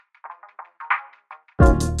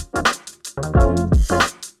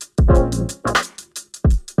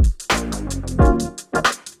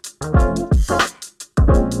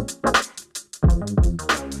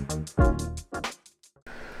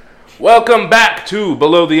Welcome back to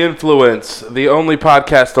Below the Influence, the only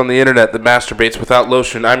podcast on the internet that masturbates without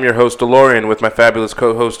lotion. I'm your host, DeLorean, with my fabulous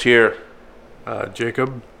co-host here,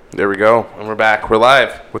 Jacob. There we go, and we're back. We're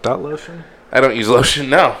live. Without lotion? I don't use lotion,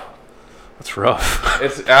 no. That's rough.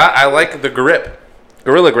 I like the grip.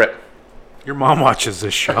 Gorilla Grip. Your mom watches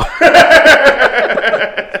this show.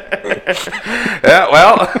 Yeah,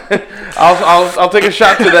 well, I'll take a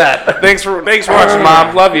shot to that. Thanks for watching,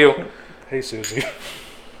 Mom. Love you. Hey, Susie.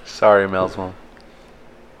 Sorry, Mel's mom.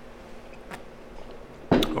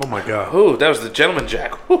 Oh my God. Ooh, that was the gentleman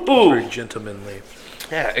jack. Ooh. Very gentlemanly.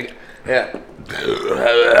 Yeah.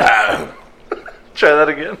 Try that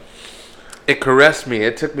again. It caressed me.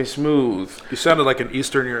 It took me smooth. You sounded like an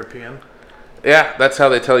Eastern European. Yeah, that's how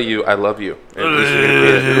they tell you I love you. It's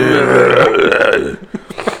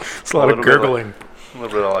a lot of gurgling. A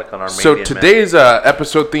little bit like on our So today's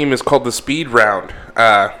episode theme is called the Speed Round.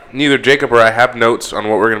 Neither Jacob or I have notes on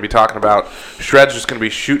what we're going to be talking about. Shred's just going to be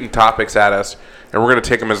shooting topics at us, and we're going to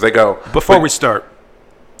take them as they go. Before we start,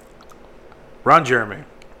 Ron Jeremy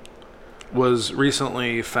was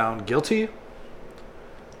recently found guilty.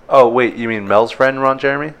 Oh, wait, you mean Mel's friend, Ron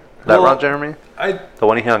Jeremy? Ron Jeremy? The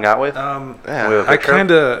one he hung out with? I kind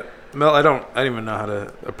of, Mel, I don't even know how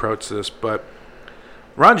to approach this, but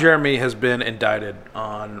Ron Jeremy has been indicted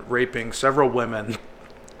on raping several women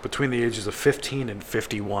between the ages of 15 and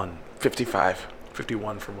 51. 55.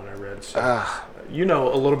 51 from what I read. So you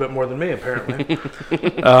know a little bit more than me, apparently.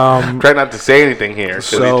 Try not to say anything here.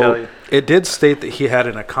 So it did state that he had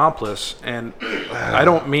an accomplice, and I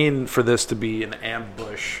don't mean for this to be an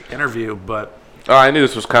ambush interview, but... Oh, I knew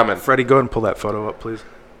this was coming. Freddie, go ahead and pull that photo up, please.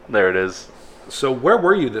 There it is. So where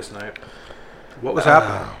were you this night? What was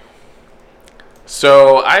happening?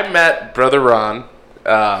 So I met Brother Ron.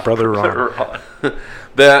 Brother Ron.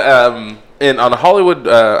 On Hollywood.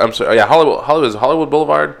 I'm sorry. Yeah, Hollywood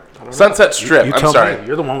Boulevard, Sunset Strip. You I'm tell sorry. me.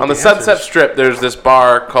 You're the one with on the the Sunset answers. Strip, there's this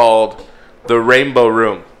bar called the Rainbow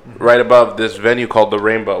Room, right above this venue called the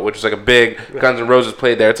Rainbow, which is like a big Guns N' Roses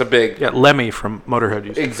played there. It's a big. Yeah, Lemmy from Motorhead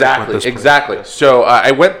used to Exactly. frequent this Exactly. So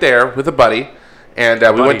I went there with a buddy, and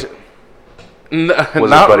we went to. Not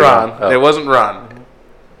Ron. Oh. It wasn't Ron.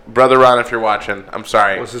 Brother Ron, if you're watching, I'm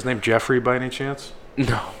sorry. Was his name Jeffrey by any chance?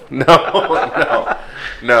 No.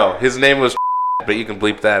 His name was, but you can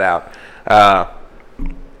bleep that out.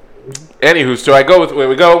 Anywho, so we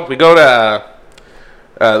go to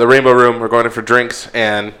the Rainbow Room. We're going in for drinks,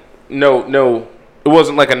 and no, it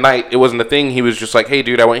wasn't like a night. It wasn't a thing. He was just like, "Hey,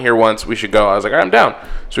 dude, I went here once. We should go." I was like, "All right, I'm down."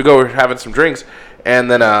 So we go. We're having some drinks,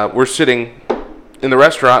 and then we're sitting in the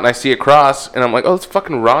restaurant, and I see a cross, and I'm like, "Oh, it's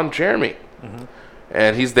fucking Ron Jeremy." Mm-hmm.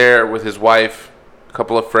 And he's there with his wife, a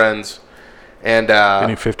couple of friends, and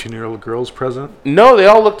Any 15-year-old girls present? No, they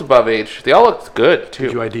all looked above age. They all looked good too.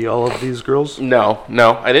 Did you ID all of these girls? No,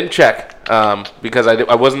 I didn't check because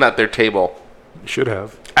I wasn't at their table. You should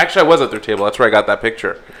have. Actually, I was at their table. That's where I got that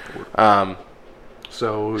picture.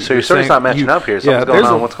 So your story's not matching up here. Something's going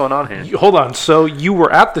on. What's going on here? Hold on. So you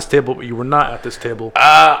were at this table, but you were not at this table.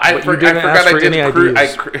 I forgot I did.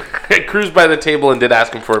 I cruised by the table and did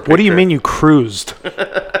ask him for a picture. What do you mean you cruised?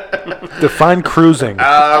 Define cruising.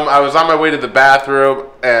 I was on my way to the bathroom,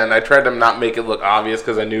 and I tried to not make it look obvious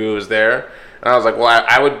because I knew it was there. And I was like, well,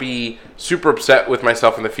 I would be super upset with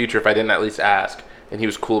myself in the future if I didn't at least ask. And he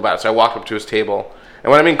was cool about it. So I walked up to his table. And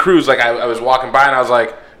when I mean cruise, like I was walking by, and I was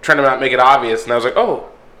like, trying to not make it obvious, and I was like, "Oh,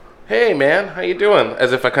 hey man, how you doing?"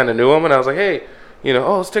 As if I kind of knew him, and I was like, "Hey,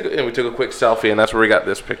 let's take." And we took a quick selfie, and that's where we got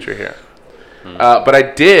this picture here. But I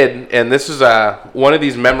did, and this is one of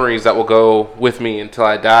these memories that will go with me until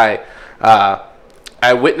I die.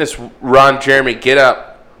 I witnessed Ron Jeremy get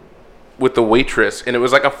up with the waitress, and it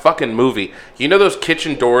was like a fucking movie. You know those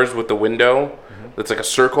kitchen doors with the window that's like a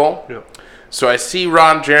circle? Yep. So I see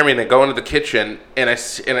Ron Jeremy, and I go into the kitchen, and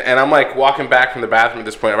I'm like walking back from the bathroom at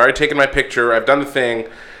this point. I've already taken my picture. I've done the thing.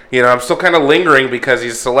 I'm still kind of lingering because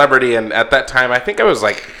he's a celebrity, and at that time, I think I was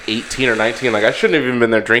like 18 or 19. Like I shouldn't have even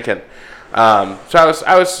been there drinking. So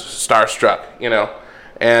I was starstruck,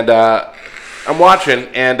 and I'm watching,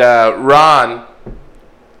 and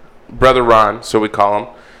Brother Ron, so we call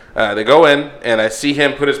him. They go in, and I see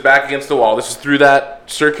him put his back against the wall. This is through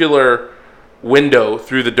that circular window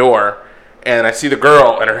through the door. And I see the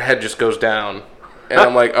girl, and her head just goes down. And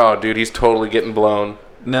I'm like, oh, dude, he's totally getting blown.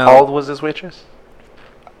 Now, How old was this waitress?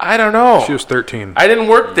 I don't know. She was 13. I didn't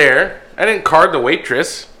work there. I didn't card the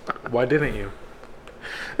waitress. Why didn't you?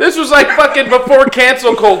 This was like fucking before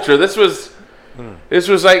cancel culture. This was This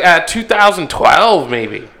was like 2012,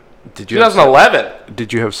 maybe. Did you 2011.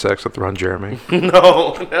 Did you have sex with Ron Jeremy?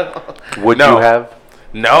 No. Would you have?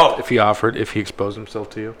 No. If he exposed himself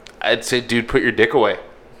to you? I'd say, dude, put your dick away.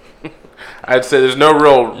 I'd say there's no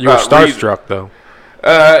real... You were starstruck, though.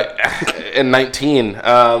 In 19.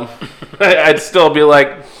 I'd still be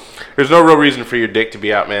like, there's no real reason for your dick to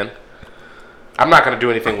be out, man. I'm not going to do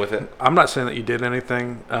anything with it. I'm not saying that you did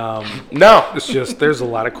anything. No. It's just, there's a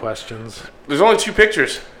lot of questions. There's only 2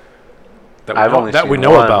 pictures. That we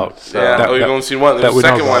know about. So. Yeah, we've only seen one. There's a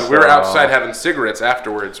second one. We were outside having cigarettes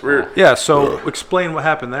afterwards. Yeah, so explain what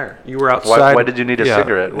happened there. You were outside. Why did you need a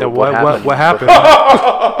cigarette? Yeah, what happened?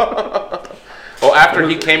 Well, after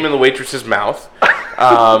he came in the waitress's mouth,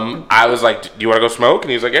 I was like, do you want to go smoke? And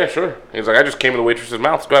he was like, yeah, sure. He was like, I just came in the waitress's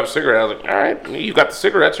mouth. Let's go have a cigarette. I was like, all right, you got the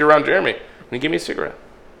cigarettes. You're around Jeremy. And he gave me a cigarette.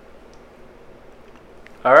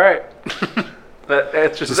 All right. That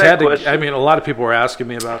answers that question. I mean, a lot of people were asking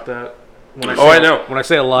me about that. I know. When I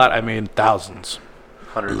say a lot, I mean thousands.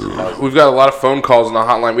 Hundreds of thousands. We've got a lot of phone calls on the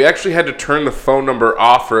hotline. We actually had to turn the phone number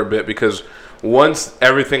off for a bit because once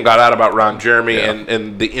everything got out about Ron Jeremy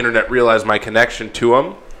and the internet realized my connection to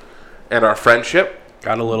him and our friendship.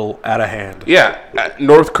 Got a little out of hand. Yeah.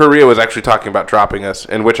 North Korea was actually talking about dropping us,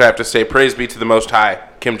 in which I have to say, praise be to the Most High,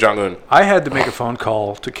 Kim Jong-un. I had to make a phone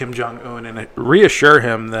call to Kim Jong-un and reassure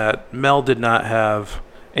him that Mel did not have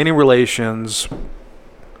any relations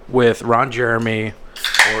with Ron Jeremy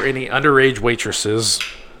or any underage waitresses.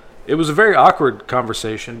 It was a very awkward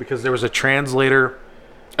conversation because there was a translator.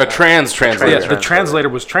 A translator. Yeah, the translator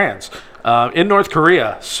was trans in North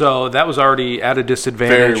Korea, so that was already at a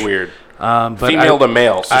disadvantage. Very weird. But female to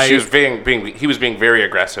male, so he was being very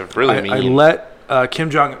aggressive, really mean. I let Kim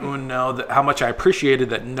Jong-un know how much I appreciated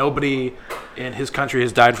that nobody in his country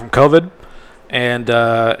has died from COVID, and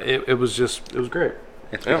it was great.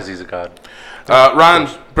 It's because he's a god.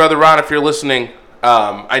 Brother Ron, if you're listening,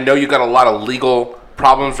 I know you got a lot of legal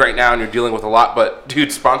problems right now and you're dealing with a lot, but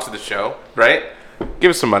dude, sponsor the show, right?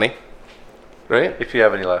 Give us some money, right? If you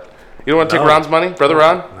have any left. You don't want to take Ron's money, Brother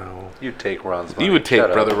Ron? No. You'd take Ron's money. You would take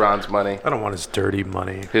Brother Ron's money. I don't want his dirty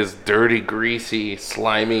money. His dirty, greasy,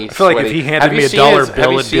 slimy, I feel like if he handed me a dollar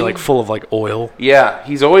bill, it'd be like full of like oil. Yeah,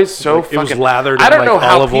 he's always so fucking... It was lathered I don't in know like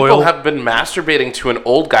how olive people oil. have been masturbating to an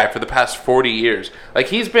old guy for the past 40 years. Like,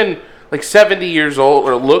 he's been like 70 years old,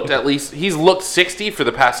 or he's looked 60 for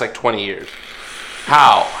the past like 20 years.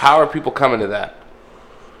 How are people coming to that?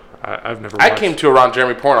 I've never I came to a Ron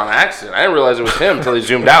Jeremy porn on accident. I didn't realize it was him until he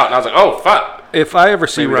zoomed out, and I was like, oh, fuck. If I ever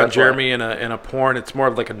see Ron Jeremy in a porn, it's more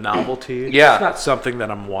of like a novelty. Yeah. It's not something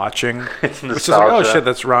that I'm watching. It's nostalgia. It's just like, oh, shit,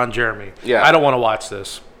 that's Ron Jeremy. Yeah. I don't want to watch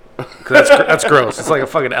this. 'Cause that's gross. It's like a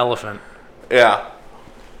fucking elephant. Yeah.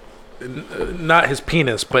 Not his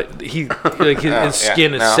penis, but his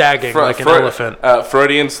skin is sagging like an elephant.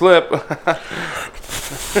 Freudian slip.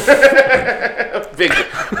 Big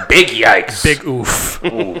yikes. Big oof.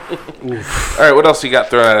 Oof. All right, what else you got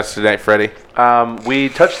thrown at us tonight, Freddie? We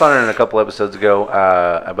touched on it a couple episodes ago,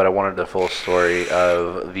 but I wanted the full story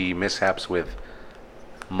of the mishaps with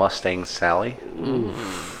Mustang Sally.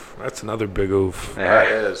 That's another big oof. Yeah,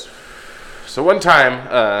 it is. So one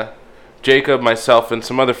time, Jacob, myself, and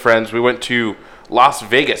some other friends, we went to Las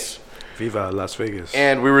Vegas. Viva Las Vegas.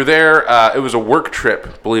 And we were there, it was a work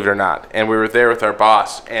trip, believe it or not. And we were there with our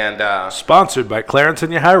boss. And sponsored by Clarence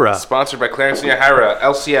and Yahira.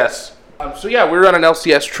 LCS. So yeah, we were on an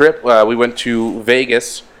LCS trip. We went to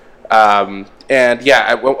Vegas. And yeah,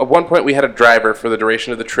 at one point we had a driver for the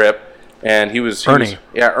duration of the trip. And he was Ernie,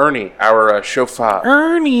 our chauffeur.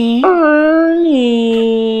 Ernie.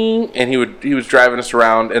 And he was driving us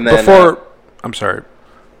around, and then I'm sorry.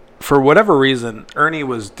 For whatever reason, Ernie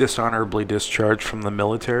was dishonorably discharged from the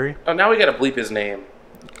military. Oh, now we gotta bleep his name.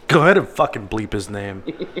 Go ahead and fucking bleep his name.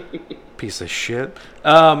 Piece of shit.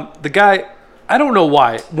 The guy, I don't know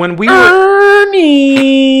why. When we were Ernie,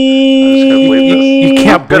 you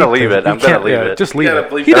can't. I'm gonna leave it. I'm gonna leave it. Just leave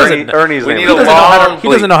it. He doesn't. Ernie's name. He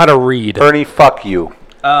doesn't know how to read. Ernie, fuck you.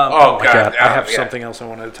 Oh my God! I have something else I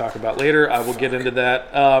wanted to talk about later. I will get into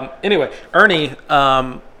that. Anyway, Ernie,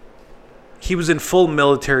 he was in full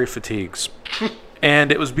military fatigues,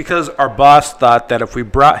 and it was because our boss thought that if we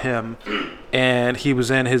brought him and he was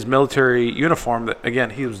in his military uniform, that again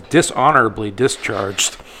he was dishonorably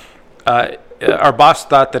discharged. Our boss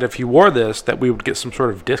thought that if he wore this, that we would get some sort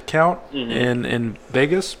of discount in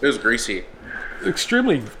Vegas. It was greasy.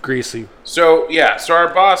 Extremely greasy. So yeah,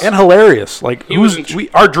 our boss and hilarious. Like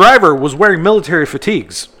our driver was wearing military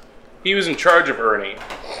fatigues. He was in charge of Ernie,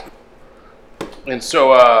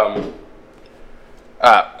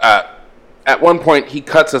 at one point, he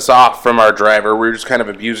cuts us off from our driver. We were just kind of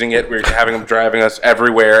abusing it. We were having him driving us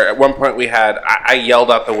everywhere. At one point, I yelled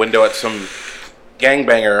out the window at some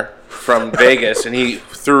gangbanger from Vegas, and he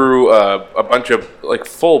threw a bunch of like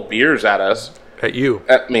full beers at us. At you?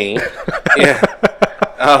 At me.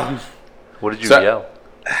 Yeah. What did you yell?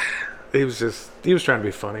 He was trying to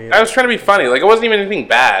be funny. I was trying to be funny. Like, it wasn't even anything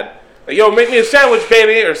bad. Like, yo, make me a sandwich,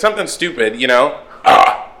 baby, or something stupid, you know?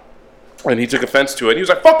 And he took offense to it. He was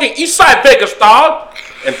like, fucking Eastside Vegas, dog!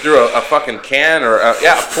 And threw a fucking can or, a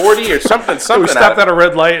 40 or something. We stopped at a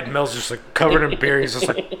red light, and Mel's just, like, covered in beer. He's just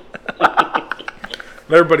like...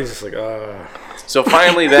 Everybody's just like, So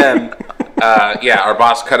finally then, our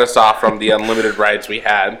boss cut us off from the unlimited rides we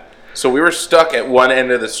had. So we were stuck at one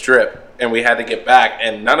end of the strip, and we had to get back,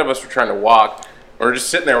 and none of us were trying to walk. We were just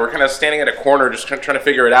sitting there. We're kind of standing at a corner, just trying to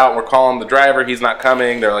figure it out. We're calling the driver. He's not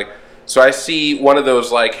coming. They're like... So I see one of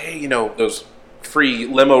those, like, hey, you know, those free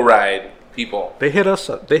limo ride people. They hit us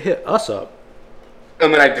up.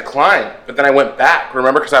 And then I declined. But then I went back,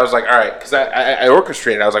 remember? Because I was like, all right, because I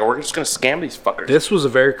orchestrated. I was like, we're just going to scam these fuckers. This was a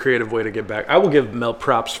very creative way to get back. I will give Mel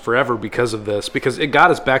props forever because of this, because it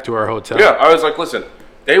got us back to our hotel. Yeah, I was like, listen,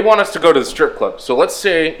 they want us to go to the strip club. So let's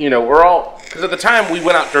say, you know, we're all, because at the time we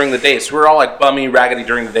went out during the day, so we were all like bummy, raggedy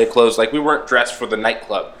during the day clothes. Like, we weren't dressed for the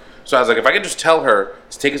nightclub. So I was like, if I could just tell her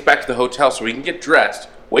to take us back to the hotel so we can get dressed,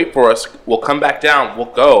 wait for us, we'll come back down,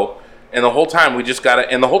 we'll go. And the whole time we just got to,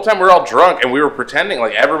 and the whole time we were all drunk and we were pretending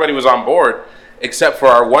like everybody was on board, except for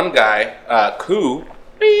our one guy, Koo,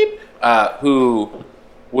 who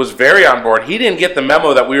was very on board. He didn't get the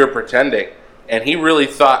memo that we were pretending, and he really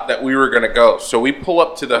thought that we were going to go. So we pull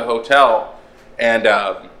up to the hotel, and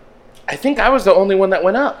I think I was the only one that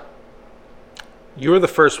went up. You were the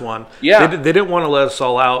first one. Yeah. They didn't want to let us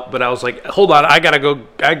all out, but I was like, hold on, I gotta go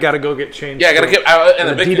get changed. Yeah, I gotta get. And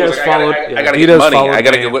the big thing was, like, I gotta get money. I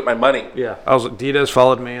gotta get with my money. Yeah, I was like, Diaz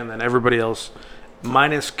followed me, and then everybody else,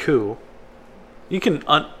 minus Koo. You don't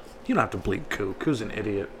have to bleep Koo. Koo's an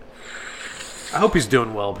idiot. I hope he's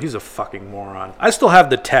doing well, but he's a fucking moron. I still have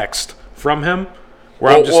the text from him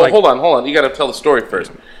where I'm just like, hold on. You gotta tell the story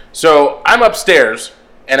first. So I'm upstairs.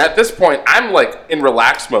 And at this point, I'm like in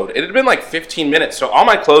relax mode. It had been like 15 minutes, so all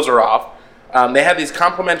my clothes are off. They had these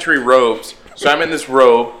complimentary robes, so I'm in this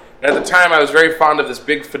robe. And at the time, I was very fond of this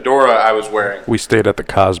big fedora I was wearing. We stayed at the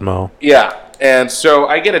Cosmo. Yeah, and so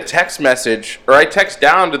I get a text message, or I text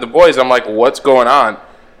down to the boys. I'm like, what's going on?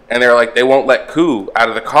 And they're like, they won't let Koo out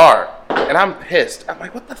of the car. And I'm pissed. I'm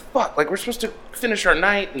like, what the fuck? Like, we're supposed to finish our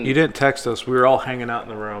night. And... You didn't text us. We were all hanging out in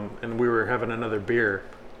the room, and we were having another beer.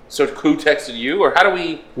 So Koo texted you, or how do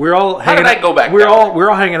we? We're all. How did I go back? We're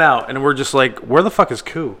all hanging out, and we're just like, where the fuck is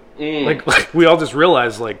Koo? Like we all just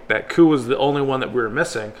realized like that Koo was the only one that we were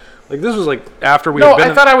missing. Like this was like after we. No,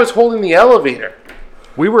 I thought I was holding the elevator.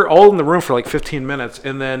 We were all in the room for like 15 minutes,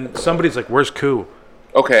 and then somebody's like, "Where's Koo?"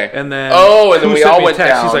 Okay. And then and then we all went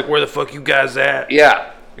down. He's like, "Where the fuck you guys at?"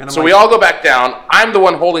 Yeah. So we all go back down. I'm the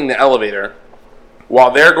one holding the elevator,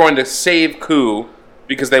 while they're going to save Koo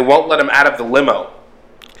because they won't let him out of the limo.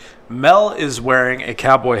 Mel is wearing a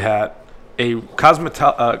cowboy hat, a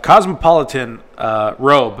cosmopolitan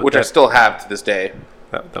robe. Which I still have to this day.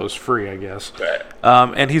 That was free, I guess. Right.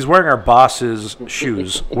 And he's wearing our boss's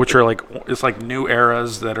shoes, which are like, it's like New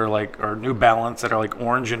Eras that are like, or New Balance that are like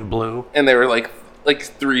orange and blue. And they were like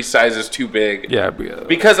 3 sizes too big. Yeah.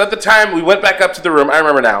 Because at the time, we went back up to the room. I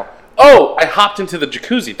remember now. Oh, I hopped into the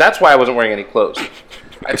jacuzzi. That's why I wasn't wearing any clothes.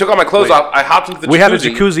 I took all my clothes off. I hopped into the jacuzzi. We had a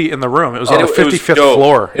jacuzzi in the room. It was on the 55th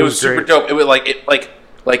floor. It was super dope. It was like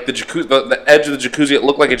the jacuzzi, the edge of the jacuzzi. It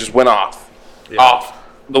looked like it just went off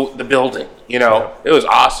the building. You know, it was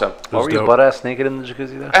awesome. Were you butt ass naked in the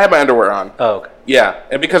jacuzzi though? I had my underwear on. Oh, okay. Yeah,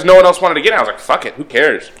 and because no one else wanted to get in, I was like, "Fuck it, who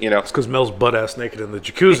cares?" You know. It's because Mel's butt ass naked in the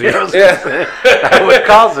jacuzzi. Yeah, I would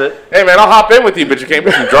cause it. Hey man, I'll hop in with you, but you can't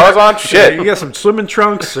put some drawers on. Shit. You got some swimming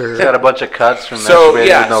trunks, or got a bunch of cuts from. So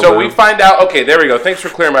yeah, so we find out. Okay, there we go. Thanks for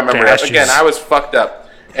clearing my memory up. Again, I was fucked up,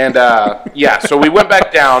 and yeah. So we went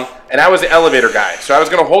back down, and I was the elevator guy. So I was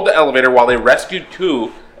gonna hold the elevator while they rescued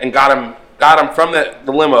Koo and got him from the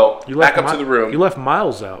limo back up to the room. You left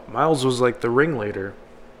Miles out. Miles was like the ringleader.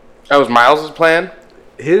 That was Miles' plan?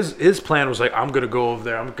 His plan was like, I'm going to go over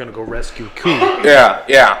there. I'm going to go rescue Koo. Yeah.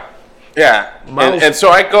 And so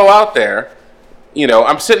I go out there. You know,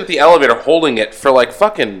 I'm sitting at the elevator holding it for like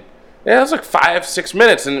fucking... Yeah, it was like 5-6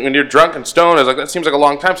 minutes. And when you're drunk and stoned, I was like, that seems like a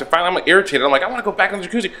long time. So finally I'm like irritated. I'm like, I want to go back in the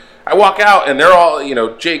jacuzzi. I walk out and they're all, you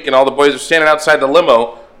know, Jake and all the boys are standing outside the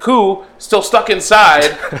limo. Koo still stuck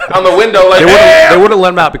inside on the window like, they wouldn't let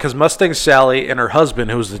him out because Mustang Sally and her husband,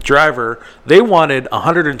 who was the driver, they wanted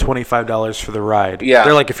 $125 for the ride. Yeah.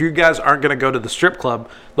 They're like, if you guys aren't going to go to the strip club,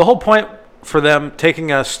 the whole point for them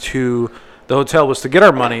taking us to the hotel was to get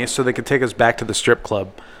our money so they could take us back to the strip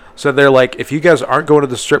club. So they're like, if you guys aren't going to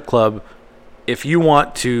the strip club, if you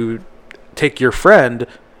want to take your friend,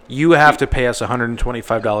 you have to pay us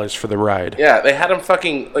 $125 for the ride. Yeah, they had him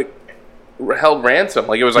fucking like held ransom,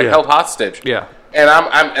 like it was like held hostage. Yeah. And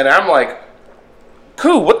I'm like,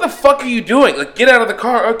 Koo, what the fuck are you doing? Like, get out of the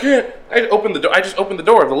car. I can't. I opened the door. I just opened the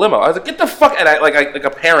door of the limo. I was like, get the fuck. And I like a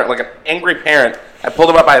parent, like an angry parent. I pulled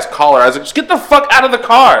him up by his collar. I was like, just get the fuck out of the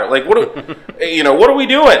car. Like, what are we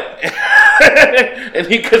doing? And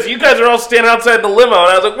because you guys are all standing outside the limo, and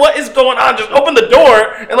I was like, what is going on? Just open the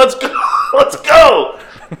door and let's go. Let's go.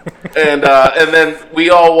 And then we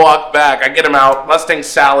all walk back. I get him out. Mustang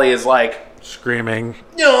Sally is like screaming.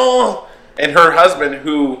 No. And her husband,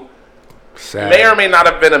 who may or may not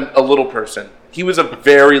have been a little person. He was a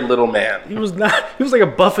very little man. He was not. He was like a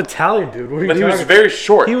buff Italian dude. But he was very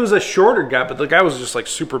short. He was a shorter guy, but the guy was just like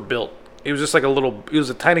super built. He was just like he was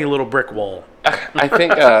a tiny little brick wall. I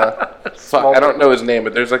think, I don't know his name,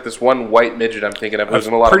 but there's like this one white midget I'm thinking of who's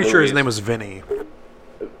in a lot of movies. Pretty sure his name was Vinny.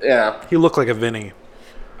 Yeah. He looked like a Vinny.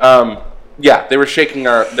 Yeah, they were shaking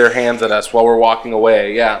their hands at us while we're walking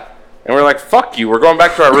away, yeah. And we're like, fuck you, we're going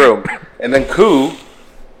back to our room. And then Koo,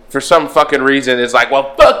 for some fucking reason, is like,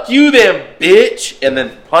 well, fuck you then, bitch. And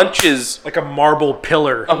then punches like a marble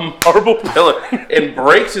pillar. And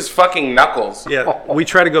breaks his fucking knuckles. Yeah, we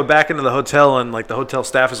try to go back into the hotel, and like the hotel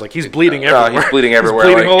staff is like, he's bleeding everywhere. He's bleeding everywhere.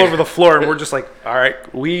 He's bleeding all over the floor, and we're just like, all right,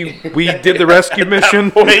 we did the rescue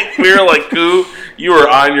mission. Wait, we were like, Koo, you were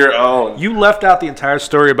on your own. You left out the entire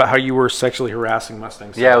story about how you were sexually harassing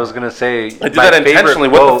Mustangs. Yeah, I was gonna say. I did that intentionally.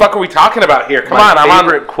 What the fuck are we talking about here? Come on, I'm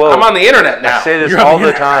on the internet now. I say this all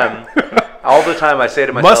the time. All the time I say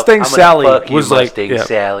to myself, Mustang Sally was like, Mustang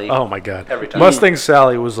Sally. Oh my god. Every time. Mustang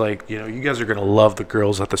Sally was like, you guys are gonna love the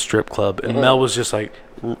girls at the strip club, and Mel was just like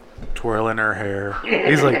twirling her hair.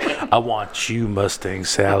 He's like, I want you, Mustang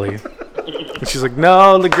Sally. And she's like,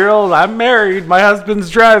 no, the girl, I'm married, my husband's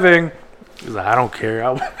driving. He's like, I don't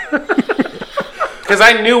care. Because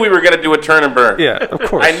I knew we were gonna do a turn and burn. Yeah, of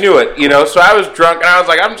course. I knew it, So I was drunk, and I was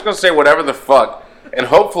like, I'm just gonna say whatever the fuck, and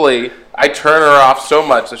hopefully I turn her off so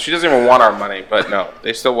much that she doesn't even want our money. But no,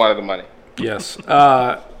 they still wanted the money. Yes. This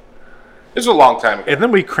was a long time ago. And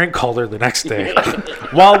then we crank called her the next day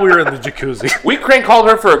while we were in the jacuzzi. We crank called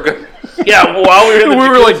her for a good... Yeah, while we were in the jacuzzi. We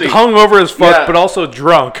were like hung over as fuck, but also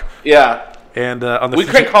drunk. Yeah. And we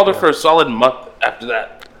crank called her for a solid month after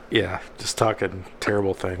that. Yeah, just talking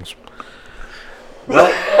terrible things.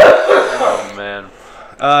 Oh, man.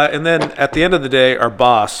 And then at the end of the day, our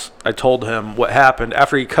boss, I told him what happened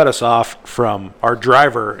after he cut us off from our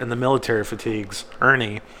driver in the military fatigues,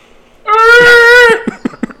 Ernie.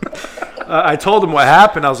 I told him what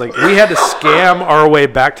happened. I was like, we had to scam our way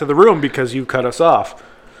back to the room because you cut us off.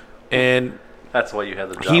 And that's why you had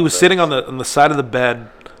the job. He was sitting on the side of the bed,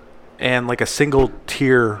 and like a single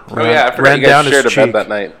tear ran down his cheek. A bed that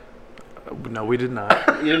night. No, we did not.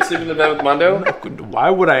 You didn't sleep in the bed with Mondo? Why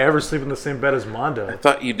would I ever sleep in the same bed as Mondo? I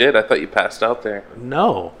thought you did. I thought you passed out there.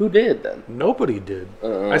 No. Who did then? Nobody did.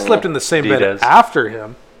 I slept in the same bed after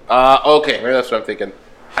him. Okay, maybe that's what I'm thinking.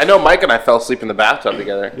 I know Mike and I fell asleep in the bathtub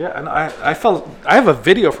together. Yeah, and I have a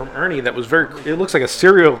video from Ernie that was it looks like a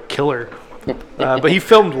serial killer. But he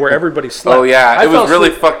filmed where everybody slept. Oh yeah, it was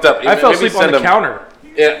really fucked up. I fell asleep on the counter.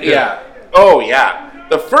 Yeah. Oh yeah.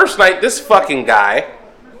 The first night, this fucking guy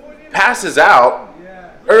passes out.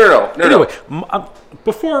 No. Anyway,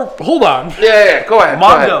 hold on. Yeah, go ahead.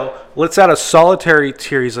 Mondo lets out a solitary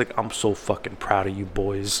tear. He's like, I'm so fucking proud of you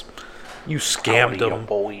boys. You scammed them.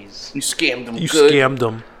 Boys. You scammed them. You scammed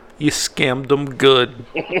them. You scammed them good.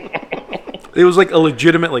 It was like a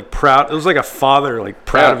legitimate, like, proud. It was like a father, like,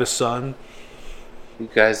 proud of his son. You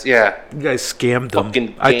guys, yeah. You guys scammed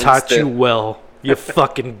them. I taught you well. You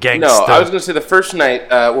fucking gangster. No, I was going to say the first night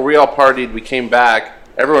where we all partied, we came back.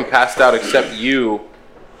 Everyone passed out except you.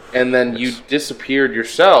 And then you disappeared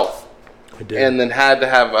yourself. I did. And then had to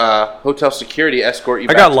have hotel security escort you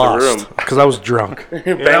back to the room. I got lost because I was drunk.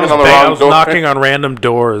 I was knocking on random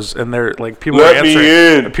doors, and they're like, people were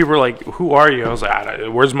answering. And people were like, "Who are you?" I was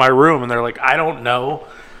like, "Where's my room?" And they're like, "I don't know."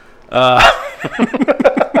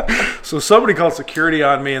 So somebody called security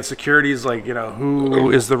on me, and security's like,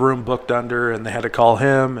 who is the room booked under? And they had to call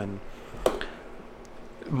him, and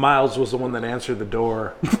Miles was the one that answered the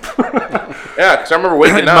door. Yeah, because I remember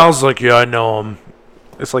waking up. Miles was like, yeah, I know him.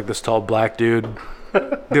 It's like this tall black dude.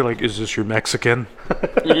 They're like, is this your Mexican?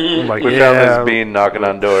 I'm like, we found this bean knocking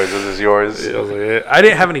on doors. Is this yours? I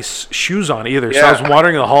didn't have any shoes on either, so I was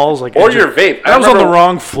wandering the halls like. Or your vape. I was on the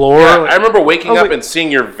wrong floor. Yeah, I remember waking up and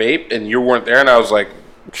seeing your vape, and you weren't there, and I was like,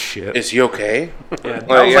 Shit. Is he okay? Yeah,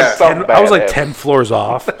 Well, yeah. I was like 10 floors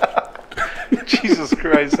off. Jesus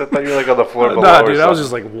Christ! I thought you were like on the floor below. Nah, or dude, I was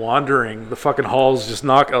just something. like wandering. The fucking halls just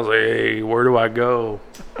knock. I was like, hey, where do I go?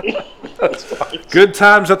 Good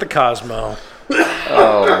times at the Cosmo.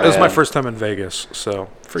 Oh, It was my man. first time in Vegas, so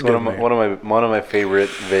It's forgive me. one of my favorite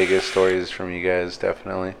Vegas stories from you guys,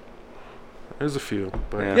 definitely. There's a few,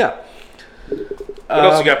 but Yeah. yeah. What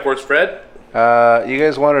else you got for us, Fred? You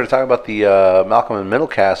guys wanted to talk about the Malcolm and Middle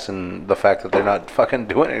cast and the fact that they're not fucking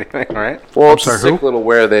doing anything, right? Well, it's sorry, a sick who? little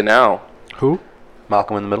Where Are They Now? Who?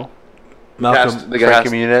 Malcolm in the Middle. Cast- Malcolm. the Frankie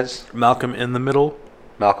cast- Muniz. Malcolm in the Middle.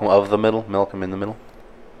 Malcolm of the Middle. Malcolm in the Middle.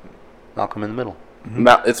 Malcolm in the Middle.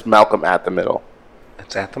 It's Malcolm at the Middle.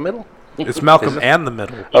 It's at the middle. It's Malcolm and the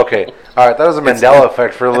Middle. Okay. All right. That was a Mandela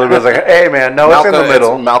effect for a little bit. It's like, hey man, no, Malcolm, it's in the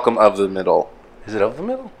middle. It's Malcolm of the Middle. Is it of the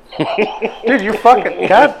middle? Dude, you're fucking.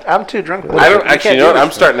 God, I'm too drunk. I don't actually know.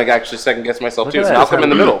 I'm starting to actually second guess myself Look too. at It's that. Malcolm in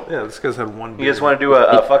the Middle. Yeah, this guy's had one. You guys beer. want to do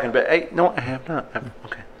a fucking bet? Hey, no, I have not.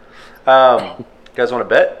 Okay. You guys want to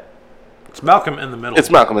bet? It's Malcolm in the Middle. It's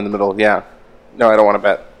Malcolm in the Middle. Yeah. No, I don't want to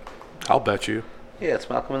bet. I'll bet you Yeah, it's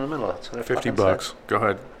Malcolm in the Middle. That's what I $50. fucking said. Go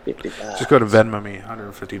ahead. 55. Just go to Venmo me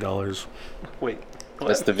 $150. Wait.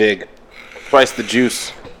 That's the VIG. Twice the juice.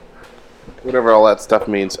 Whatever all that stuff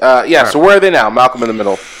means. Yeah. So where are they now? Malcolm in the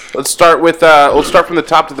Middle. Let's start with. Let's start from the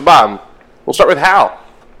top to the bottom. We'll start with Hal.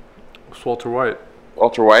 It's Walter White.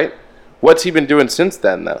 Walter White. What's he been doing since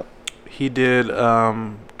then, though? He did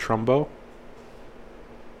Trumbo.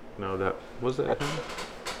 No, that was that him.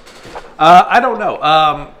 I don't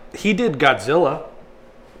know. He did Godzilla.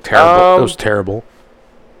 Terrible. It was terrible.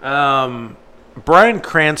 Bryan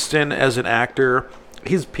Cranston as an actor,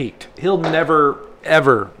 he's peaked. He'll never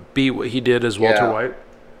ever be what he did as Walter Yeah. White.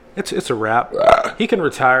 It's a wrap. He can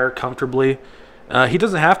retire comfortably. He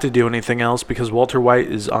doesn't have to do anything else because Walter White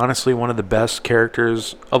is honestly one of the best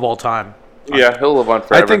characters of all time. Yeah, he'll live on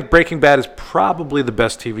forever. I think Breaking Bad is probably the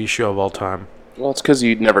best TV show of all time. Well, it's because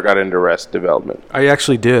you never got into Arrested Development. I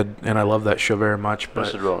actually did, and I love that show very much. But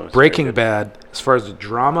Arrested Development was Breaking very good. Bad, as far as the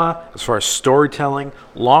drama, as far as storytelling,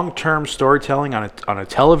 long-term storytelling on a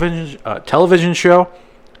television show,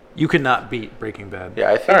 you cannot beat Breaking Bad.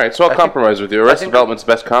 Yeah, I think. All right, so I'll I think- compromise with you. Arrested think- Development's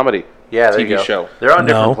best comedy. Yeah, there TV you go. show. They're on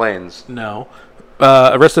No. different planes. No.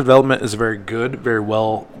 Arrested Development is very good, very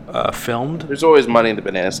well filmed. There's always money in the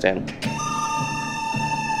banana stand.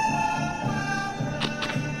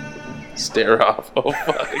 Stare off. Oh,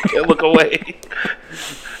 fuck. I can't look away.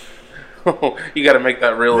 Oh, you got to make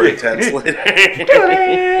that real intense later.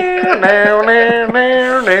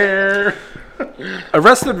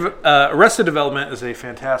 Arrested Development is a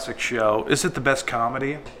fantastic show. Is it the best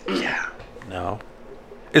comedy? Yeah. No.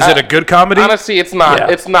 Is it a good comedy? Honestly, it's not. Yeah.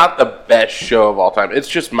 It's not the best show of all time. It's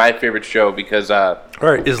just my favorite show because All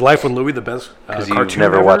right. Is Life with Louie the best you've cartoon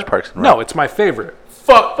never ever? watched Parks and Rec. No, it's my favorite.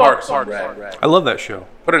 fuck Parks and Rec. I love that show.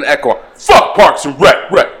 Put an echo on. Fuck Parks and Rec.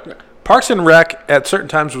 Parks and Rec at certain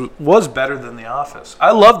times was better than The Office.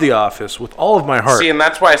 I love The Office with all of my heart. See, and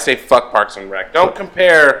that's why I say fuck Parks and Rec. Don't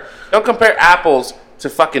compare apples to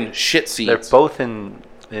fucking shit They're seeds. both in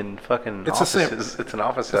fucking It's the same- offices. It's an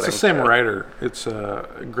office it's setting. the same writer. It's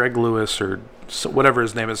Greg Lewis or whatever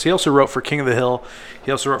his name is. He also wrote for King of the Hill.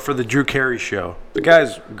 He also wrote for the Drew Carey Show. The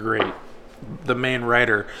guy's great. The main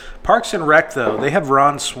writer. Parks and Rec, though, they have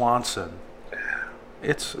Ron Swanson.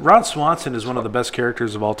 Ron Swanson is one of the best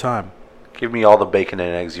characters of all time. Give me all the bacon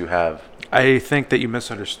and eggs you have. I think that you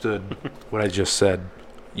misunderstood what I just said.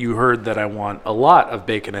 You heard that I want a lot of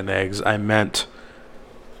bacon and eggs. I meant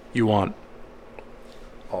you want.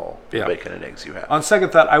 All Yeah. the bacon and eggs you have. On second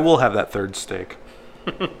thought, I will have that third steak.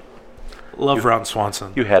 Love Ron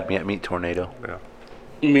Swanson. You had me at Meat Tornado. Yeah.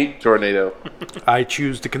 Meat tornado. I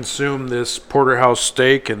choose to consume this porterhouse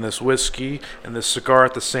steak and this whiskey and this cigar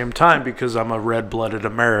at the same time because I'm a red-blooded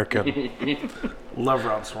American. Love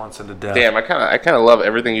Ron Swanson to death. Damn, I kind of love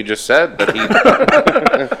everything you just said,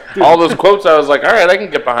 but all those quotes, I was like, all right, I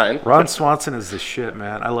can get behind. Ron Swanson is the shit,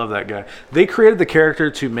 man. I love that guy. They created the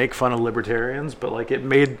character to make fun of libertarians, but like it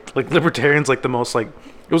made like libertarians like the most like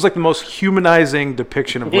it was like the most humanizing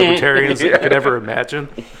depiction of libertarians that you could ever imagine.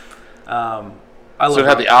 I love So it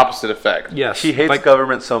had Ron- the opposite effect. Yes, He hates like,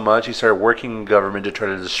 government so much, he started working in government to try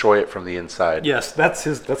to destroy it from the inside. yes, that's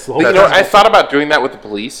the whole. You know, I thought about doing that with the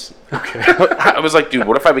police. Okay. I was like, dude,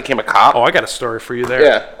 what if I became a cop? Oh, I got a story for you there.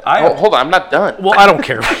 Yeah. I Hold on, I'm not done. well, I don't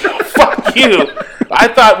care. Fuck you. I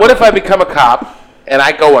thought, what if I become a cop and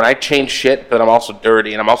I go and I change shit, but I'm also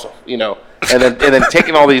dirty and I'm also, you know, and then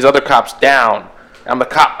taking all these other cops down. I'm the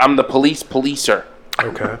cop. I'm the policer.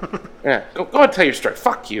 Okay. Yeah. Go and tell your story.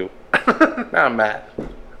 Fuck you. Now I'm mad.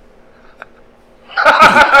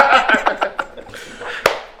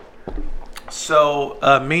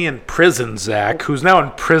 So, me in prison, Zach, who's now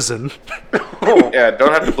in prison. Yeah,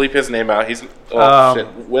 don't have to bleep his name out. He's shit.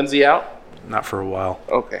 When's he out? Not for a while.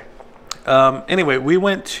 Okay. Anyway, we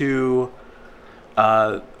went to,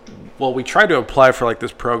 we tried to apply for like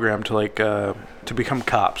this program to to become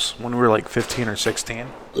cops when we were like 15 or 16.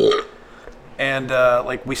 And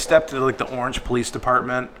we stepped into like the Orange Police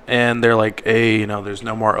Department, and they're like, "Hey, there's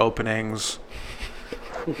no more openings."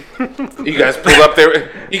 You guys pulled up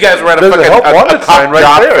there. You guys were at a There's a help fucking wanted sign cop right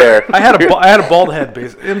job there. fair. I had a bald head,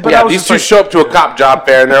 basically. But I was these just two like, show up to a cop job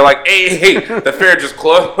fair, and they're like, "Hey, the fair just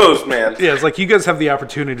closed, man." yeah, it's like you guys have the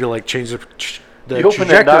opportunity to like change the You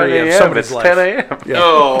open at 9 trajectory of a.m. somebody's It's life. 10 a.m. Yeah.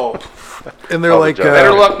 Oh, And they're Oh, like,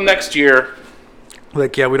 better luck next year.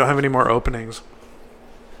 like, yeah, we don't have any more openings.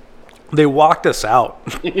 They walked us out.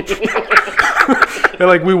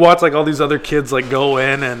 And we watched like all these other kids like go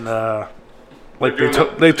in and like They're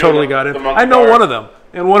doing they the totally got in. monkey I know bars. one of them,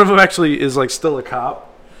 and one of them actually is like still a cop.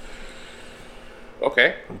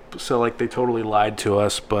 Okay. So like they totally lied to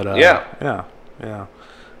us, but Yeah.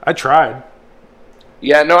 I tried.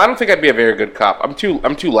 Yeah, no, I don't think I'd be a very good cop. I'm too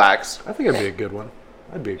lax. I think I'd be a good one.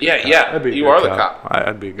 I'd be a good Yeah, cop. yeah, I'd be a you good are the cop.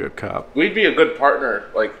 I'd be a good cop. We'd be a good partner,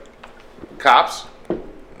 like cops.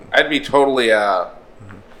 I'd be totally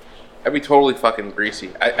fucking greasy.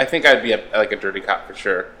 I think I'd be a dirty cop for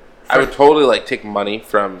sure. I would totally like take money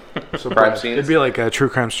from crime Brad, scenes It'd be like True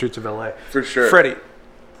Crime Streets of LA. for sure. Freddie,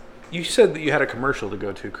 you said that you had a commercial to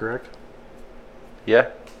go to, correct? Yeah.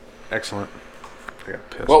 Excellent. I got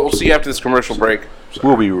pissed. Well, we'll see you after this commercial break.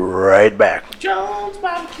 We'll be right back. Jones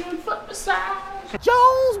Barbecue and Foot Massage.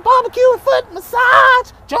 Jones Barbecue and Foot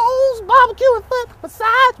Massage. Jones Barbecue and Foot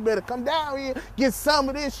Massage. Better come down here, get some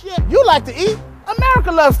of this shit. You like to eat?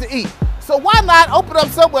 America loves to eat. So why not open up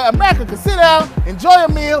somewhere America can sit down, enjoy a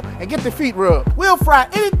meal, and get their feet rubbed? We'll fry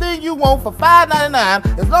anything you want for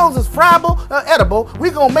 $5.99. As long as it's friable or edible,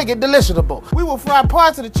 we gonna make it deliciable. We will fry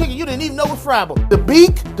parts of the chicken you didn't even know was friable. The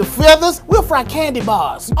beak, the feathers, we'll fry candy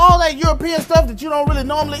bars. All that European stuff that you don't really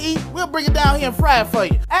normally eat, we'll bring it down here and fry it for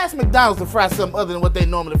you. Ask McDonald's to fry something other than what they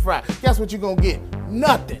normally fry. Guess what you're gonna get?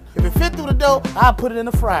 Nothing. If it fit through the dough, I'll put it in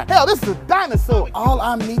the fryer. Hell, this is a dinosaur. All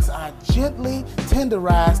our meats are gently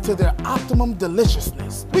tenderized to their optimum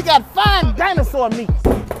deliciousness. We got fine dinosaur meats.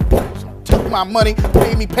 Took my money,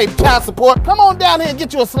 made me pay child support. Come on down here and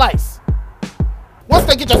get you a slice. Once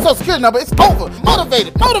they get your social security number, it's over.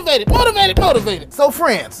 Motivated, motivated, motivated, motivated. So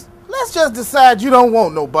friends, let's just decide you don't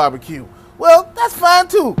want no barbecue. Well, that's fine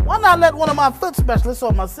too. Why not let one of my foot specialists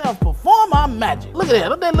or myself perform our magic? Look at that,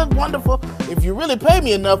 don't they look wonderful? If you really pay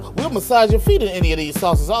me enough, we'll massage your feet in any of these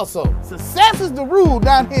sauces also. Success is the rule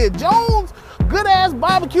down here at Jones Good Ass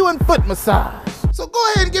Barbecue and Foot Massage. So go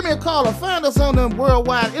ahead and give me a call or find us on the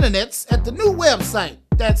worldwide internets at the new website.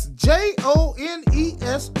 That's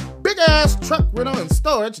JONES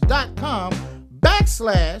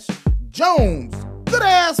BigAssTruckRentalAndStorage.com/Jones Good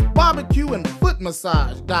Ass Barbecue and Foot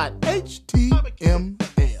Massage.html.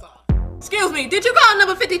 Excuse me, did you call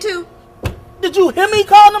number 52? Did you hear me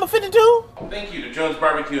call number 52? Thank you to Jones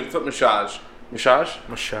Barbecue and Foot Massage. Massage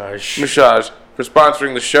for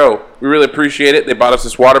sponsoring the show. We really appreciate it. They bought us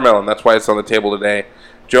this watermelon. That's why it's on the table today.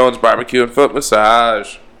 Jones Barbecue and Foot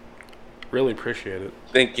Massage. Really appreciate it.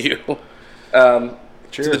 Thank you. To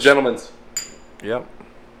the gentlemen's. Yep.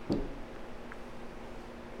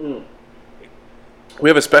 We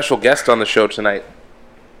have a special guest on the show tonight.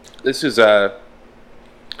 This is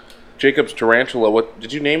Jacob's Tarantula. What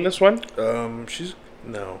did you name this one?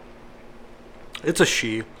 No. It's a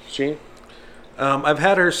she. She I've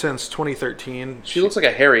had her since 2013. looks like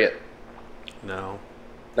a Harriet. No.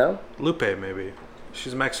 No? Lupe, maybe.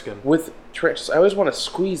 She's Mexican. With tarantulas. I always want to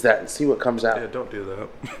squeeze that and see what comes out. Yeah, don't do that.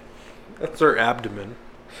 That's her abdomen.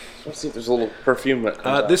 Let's see if there's a little perfume that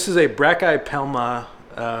comes out. This is a Brachypelma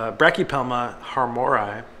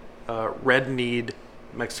harmori, red-kneed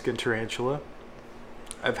Mexican tarantula.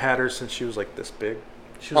 I've had her since she was like this big.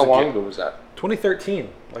 She was How long ago was that? 2013,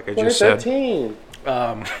 like I just said.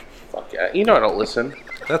 2013. Fuck yeah. You know I don't listen.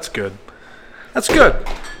 That's good. That's good.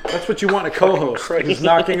 That's what you want in a co-host. Who's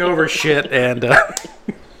knocking over shit and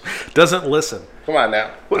doesn't listen. Come on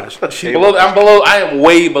now. I am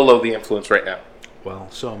way below the influence right now. Well,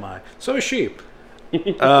 so am I. So is she.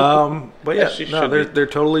 But yeah, she no, should be. they're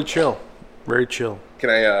totally chill. Very chill. Can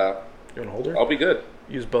I, You want to hold her? I'll be good.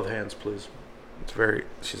 Use both hands, please.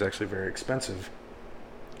 She's actually very expensive.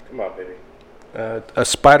 Come on, baby. A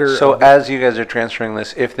spider. So as you guys are transferring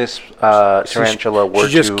this, if this tarantula were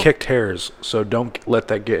she just to... kicked hairs, so don't let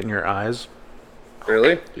that get in your eyes.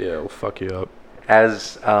 Really? Yeah, it'll fuck you up.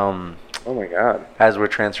 As Oh my god. As we're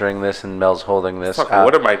transferring this and Mel's holding this. Fuck,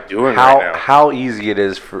 what am I doing how, right now? How easy it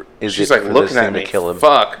is for She's it like for looking this at thing me. to kill him?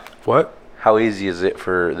 Fuck. What? How easy is it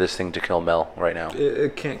for this thing to kill Mel right now?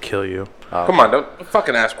 It can't kill you. Come on, don't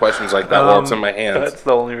fucking ask questions like that while it's in my hands. That's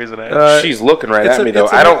the only reason I asked. She's looking right it's at a- me, though.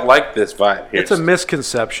 it's a- I don't like this vibe here. It's a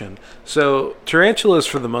misconception. So tarantulas,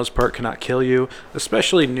 for the most part, cannot kill you,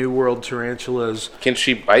 especially New World tarantulas. Can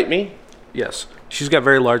she bite me? Yes, she's got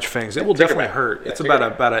very large fangs. It will definitely back. hurt. It's take about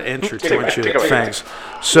it about an inch or Take 2 it back, inches take it back. fangs.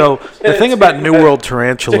 So the thing about New World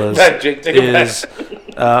tarantulas Take it back, Jake, take it back. is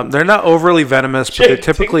they're not overly venomous, but they Jake,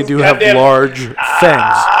 typically take do this have goddamn- large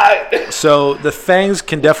fangs. So the fangs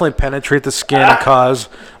can definitely penetrate the skin and cause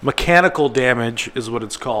mechanical damage, is what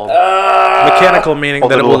it's called. Mechanical meaning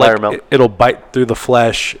Hold that it it a will little higher, Mel. it'll bite through the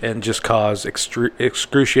flesh and just cause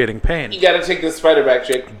excruciating pain. You gotta take this spider back,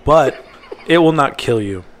 Jake. But it will not kill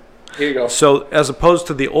you. Here you go. So as opposed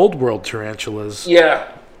to the old world tarantulas, Yeah.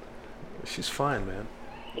 she's fine, man.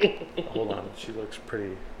 Hold on, she looks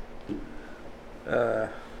pretty.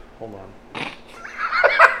 Hold on.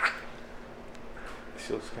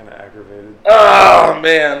 She looks kind of aggravated. Oh,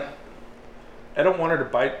 man. I don't want her to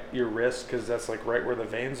bite your wrist because that's like right where the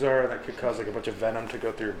veins are, and that could cause like a bunch of venom to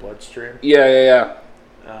go through your bloodstream. Yeah.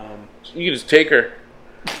 You can just take her.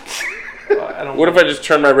 I don't. What if I just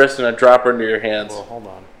turn my wrist and I drop her into your hands? Well, hold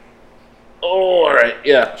on. Oh, all right.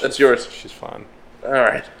 Yeah, that's yours. She's fine. All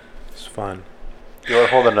right. She's fine. You want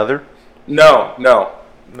to hold another? No.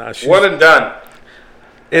 Nah, she's, One and done.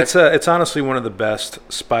 it's honestly one of the best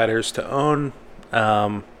spiders to own.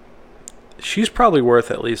 She's probably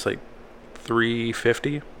worth at least like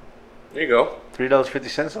 $350. There you go.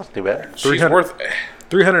 $3.50. That's too bad. She's 300 worth...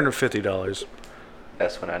 $350.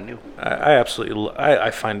 That's what I knew. I absolutely I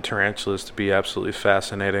find tarantulas to be absolutely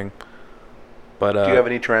fascinating. But Do you have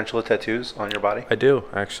any tarantula tattoos on your body? I do,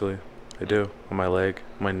 actually. I do. On my leg,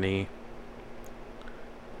 my knee.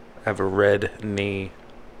 I have a red knee.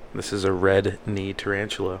 This is a red knee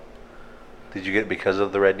tarantula. Did you get it because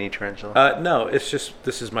of the red knee tarantula? No, it's just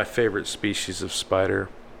this is my favorite species of spider.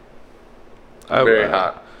 Very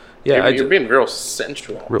hot. Yeah, You're being real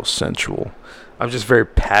sensual. real sensual. I'm just very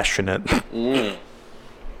passionate. No,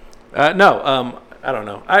 I don't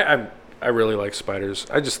know. I really like spiders.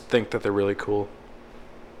 I just think that they're really cool.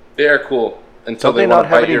 They are cool. Until Don't they they want not to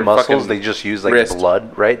have bite any your muscles? fucking They just use like wrist.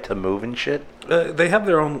 blood, right, to move and shit? They have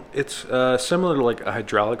their own. It's similar to like a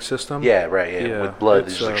hydraulic system. Yeah, right. Yeah, Yeah, with blood, they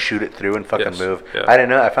it's, just like shoot it through and fucking yes, move. yeah. I didn't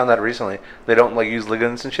know. I found that recently. They don't like use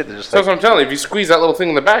ligaments and shit. They just So like. that's what I'm telling you. If you squeeze that little thing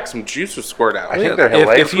in the back, some juice will squirt out. I think their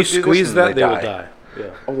legs If you would do this squeeze and that, they will die.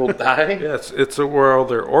 Yeah. Oh, they'll die? Yeah, it's where all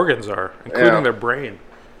their organs are, including Yeah. their brain.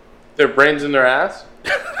 Their brains in their ass?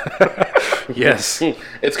 Yes.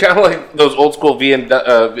 It's kind of like those old school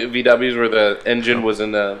VWs where the engine was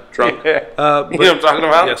in the trunk. You know what I'm talking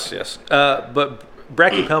about? Yes. But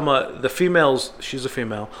Brachypelma, the females, she's a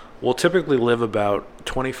female, will typically live about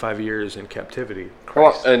 25 years in captivity.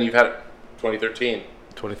 Well, and you've had it 2013.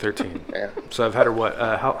 2013. Yeah. So I've had her what?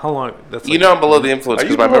 How long? That's You know I'm below the influence Are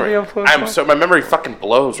because you my below memory. the influence, Mark? My memory fucking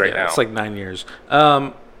blows right now. It's like 9 years.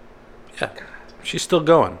 Yeah, she's still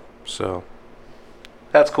going. So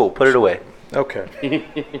That's cool. Put it away. okay.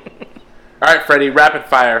 All right, Freddie, rapid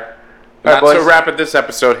fire. All Not right, so boys. rapid this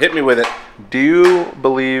episode. Hit me with it. Do you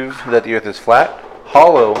believe that the Earth is flat,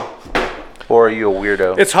 hollow, or are you a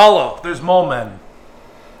weirdo? It's hollow. There's mole men.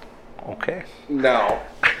 Okay. No.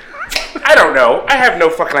 I don't know. I have no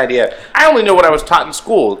fucking idea. I only know what I was taught in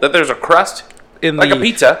school, that there's a crust, like a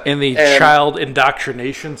pizza. in the and- child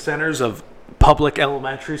indoctrination centers of public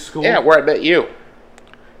elementary school. Yeah, where I met you.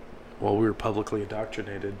 Well, we were publicly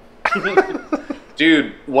indoctrinated.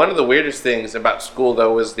 Dude, one of the weirdest things about school,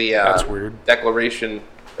 though, was the That's weird. Declaration,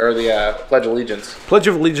 or the Pledge of Allegiance. Pledge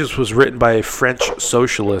of Allegiance was written by a French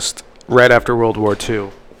socialist right after World War II.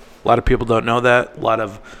 A lot of people don't know that. A lot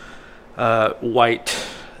of white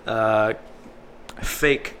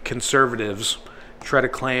fake conservatives try to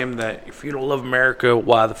claim that if you don't love America,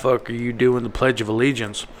 why the fuck are you doing the Pledge of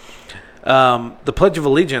Allegiance? The Pledge of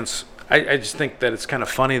Allegiance, I just think that it's kind of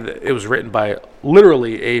funny that it was written by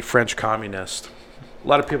literally a French communist. A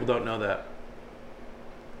lot of people don't know that.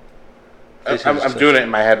 I'm doing it in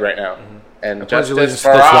my head right now. And Pledge of Allegiance justice to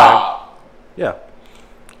for the flag. all. Yeah.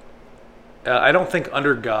 I don't think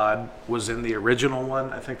Under God was in the original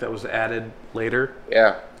one. I think that was added later.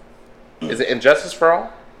 Yeah. Is it injustice for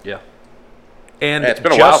all? Yeah. And Yeah, it's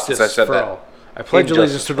been a while justice since I said for that. all. I pledge Injustice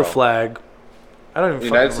allegiance to for the all. flag. I don't even The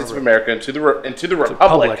fucking United States of remember. America and to the Republic.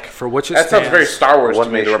 Republic, for which it That sounds very stands. Star Wars One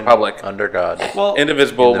to me, the nation Republic. under God. Well,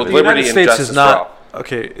 Indivisible with the liberty United and States justice is for all. not.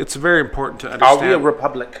 Okay, it's very important to Are understand. we a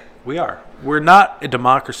republic? We are. We're not a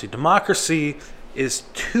democracy. Democracy is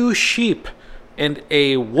 2 sheep and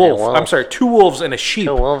a wolf. wolf. I'm sorry, 2 wolves and a sheep.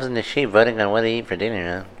 2 wolves and a sheep voting on what to eat for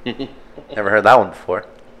dinner, huh? Never heard that one before.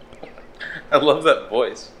 I love that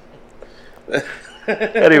voice.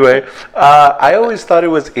 Anyway, I always thought it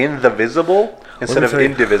was indivisible instead of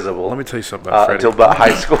indivisible. Let me tell you something about Freddy. Until about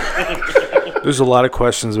high school. There's a lot of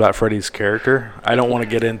questions about Freddy's character. I don't want to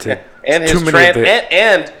get into And his too many of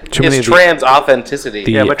the- trans authenticity.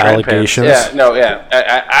 the allegations. Yeah, no, yeah.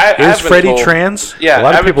 I've Is been Freddy told- trans? Yeah, a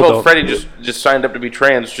lot of I've been people told don't. Freddy just signed up to be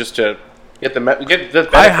trans just to get the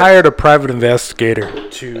benefit. I hired a private investigator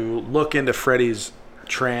to look into Freddy's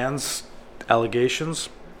trans allegations.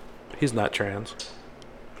 He's not trans.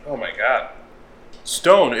 Oh my god,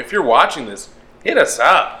 Stone! If you're watching this, hit us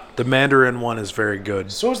up. The Mandarin one is very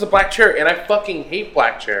good. So is the black cherry, and I fucking hate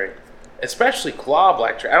black cherry, especially claw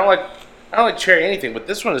black cherry. I don't like cherry anything, but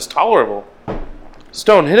this one is tolerable.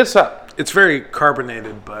 Stone, hit us up. It's very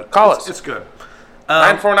carbonated, but Call it's, us. It's good.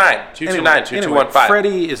 949-229-2215.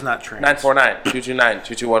 Freddy is not trans.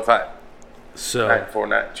 949-229-2215. So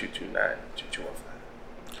 949-229-2215.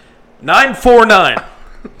 949.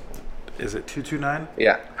 Is it 229?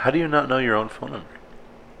 Yeah. How do you not know your own phone number?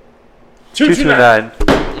 229.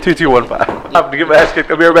 229-2215. I'm going to get my ass kicked.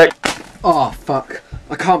 I'll be right back. Oh, fuck.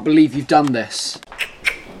 I can't believe you've done this.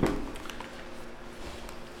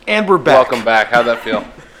 And we're back. Welcome back. How'd that feel?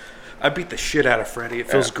 I beat the shit out of Freddy. It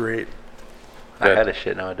feels great. I had a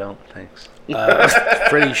shit. No, I don't. Thanks.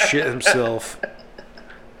 Freddy shit himself.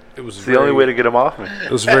 It was It's the only way to get him off me.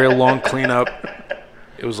 It was a very long cleanup.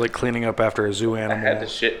 It was like cleaning up after a zoo animal. I had the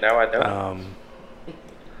shit. Now I don't.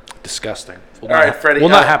 Disgusting. All right, Freddy. Will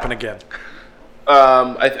not happen again.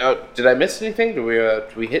 Did I miss anything?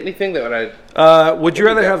 Did we hit anything that I? Would you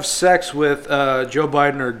rather have sex with Joe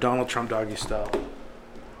Biden or Donald Trump doggy style?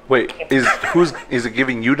 Wait, is it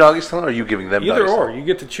giving you doggy style or are you giving them Either doggy or. style? You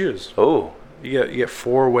get to choose. Oh. You get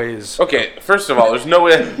 4 ways. Okay, first of all, there's no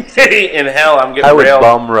way in hell I'm getting I would railed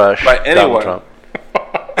bum rush by Donald anyone. Trump.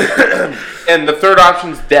 And the third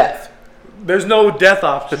option's death. There's no death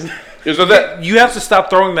option. So that, You have to stop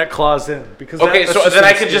throwing that clause in because okay, that's so just then I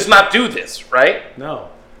an could excuse. just not do this, right? No.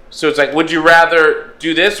 So it's like, would you rather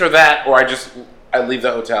do this or that, or I leave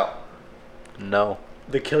the hotel? No.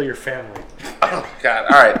 They kill your family. Oh God!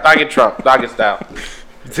 All right, doggy Trump, doggy style.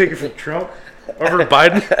 You take it from Trump over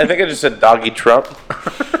Biden. I think I just said doggy Trump.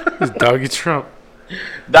 It's doggy Trump.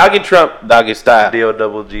 Doggy Trump, doggy style.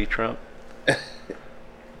 D-O-double-G Trump.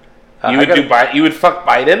 You would you would fuck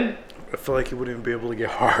Biden? I feel like he wouldn't even be able to get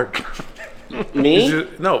hard. Me?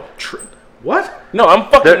 No. What? No, I'm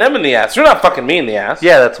fucking them in the ass. You're not fucking me in the ass.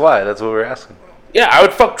 Yeah, that's why. That's what we're asking. Yeah, I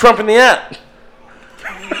would fuck Trump in the ass.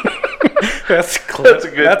 That's a clip. That's a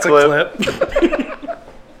good That's clip. a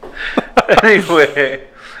clip. Anyway,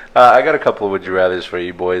 I got a couple of would you rathers for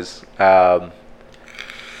you boys.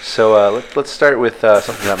 So let's start with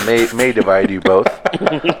something that may divide you both.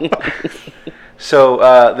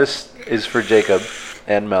 So this is for Jacob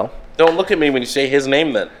and Mel. Don't look at me when you say his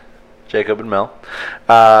name then. Jacob and Mel.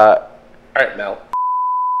 All right, Mel.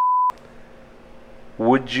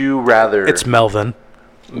 Would you rather It's Melvin.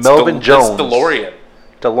 Melvin Jones? It's DeLorean.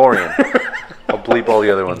 DeLorean. I'll bleep all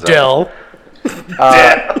the other ones out. Dell.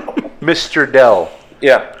 Mr. Dell.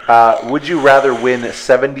 Yeah. Would you rather win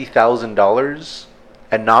 $70,000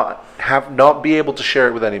 and not be able to share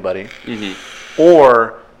it with anybody,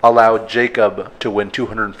 or allow Jacob to win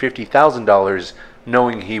 $250,000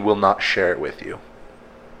 knowing he will not share it with you?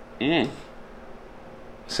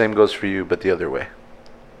 Same goes for you, but the other way.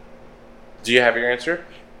 Do you have your answer?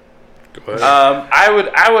 Go ahead. I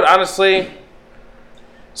would honestly.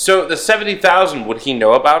 So the 70,000, would he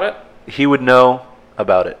know about it? He would know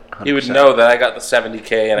about it. 100%. He would know that I got the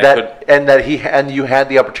 70K and you had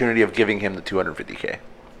the opportunity of giving him the $250K.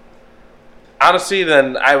 Honestly,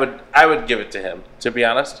 then I would give it to him, to be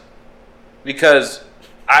honest, because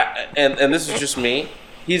and this is just me.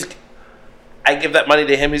 I give that money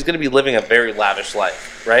to him. He's going to be living a very lavish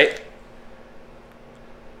life, right?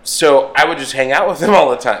 So I would just hang out with him all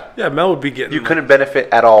the time. Yeah, Mel would be getting. You couldn't benefit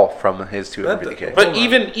at all from his $250K. But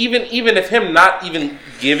even if him not even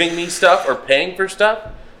giving me stuff or paying for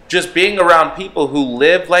stuff, just being around people who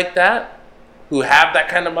live like that, who have that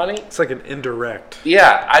kind of money, It's like an indirect.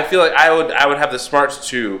 yeah, I feel like I would have the smarts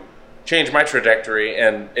to change my trajectory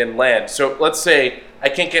and land. So let's say I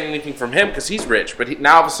can't get anything from him because he's rich, but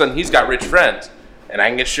now all of a sudden he's got rich friends, and I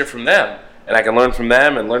can get shit from them, and I can learn from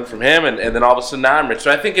them and learn from him, and then all of a sudden now I'm rich.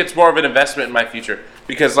 So I think it's more of an investment in my future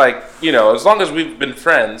because, like, you know, as long as we've been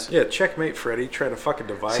friends. Yeah, checkmate, Freddy. Try to fucking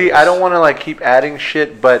divide. See, us. I don't want to keep adding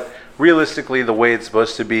shit, but realistically, the way it's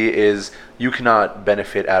supposed to be is you cannot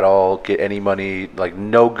benefit at all, get any money. Like,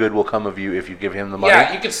 no good will come of you if you give him the money.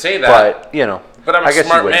 Yeah, you could say that. But, you know. But I'm I a guess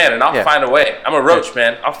smart you would. man, and I'll find a way. I'm a roach,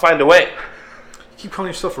 man. I'll find a way. You keep calling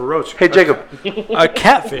yourself a roach. Hey, Jacob. A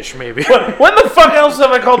catfish, maybe. When the fuck else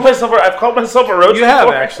have I called myself? I've called myself a roach. You have,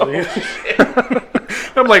 before. actually.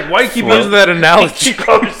 I'm like, why keep using that analogy? You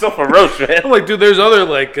call yourself a roach, man. I'm like, dude, there's other,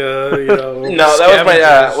 like, No, that was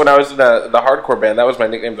my when I was in the hardcore band. That was my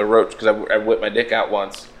nickname, the Roach, because I whipped my dick out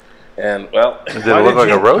once, and well, Did it look like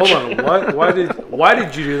a roach? Hold on, why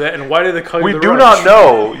did you do that, and why did they call you We the do roach? not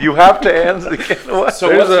know. You have to answer. so what's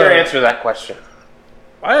your answer to that question?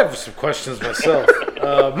 I have some questions myself.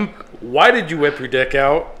 Why did you whip your dick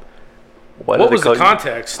out? What was the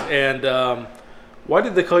context? And why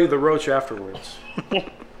did they call you the Roach afterwards?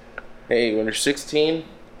 Hey, when you're 16,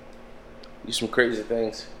 do some crazy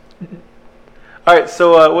things. All right,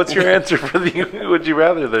 so what's your answer for the Would You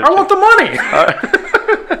Rather there? I want the money!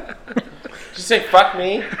 Did you say fuck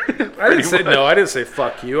me? I didn't say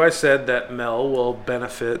fuck you. I said that Mel will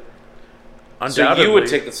benefit So undoubtedly. you would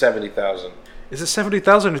take the 70,000. Is it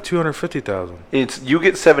 70,000 or 250,000? It's you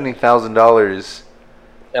get $70,000,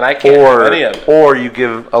 And I can't have any of it. or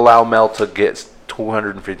you allow Mel to get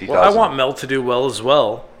 $250,000. Well, I want Mel to do well as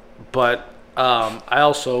well, but I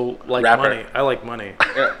also like Rapper. money. I like money.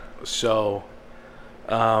 Yeah. So,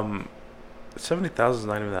 70,000 is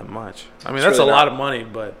not even that much. I mean, It's that's really a lot not. of money,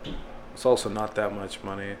 but it's also not that much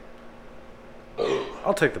money.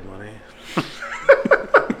 I'll take the money.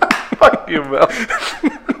 Fuck you, Mel.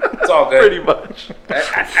 It's all good. Pretty much.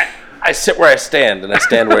 I sit where I stand, and I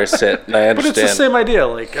stand where I sit, and I understand. But it's the same idea.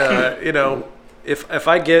 Like, if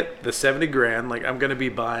I get the 70 grand, like, I'm going to be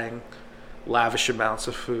buying lavish amounts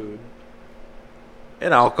of food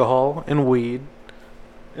and alcohol and weed,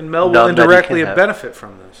 and Mel will None that he indirectly can have. benefit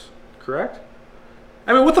from this. Correct?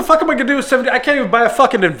 I mean, what the fuck am I going to do with 70? I can't even buy a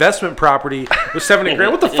fucking investment property with 70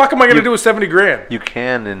 grand. What the fuck am I going to do with 70 grand? You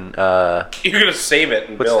can in You're going to save it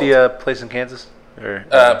and what's build. the place in Kansas or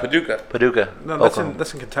Paducah. Paducah? No, that's Oklahoma.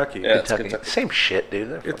 in Kentucky. Yeah. It's Kentucky. Kentucky. Same shit, dude.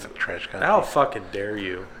 They're It's- fucking trash country. How fucking dare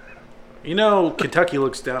you? You know, Kentucky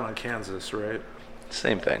looks down on Kansas, right?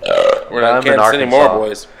 Same thing. We're not I'm in Kansas anymore, Arkansas.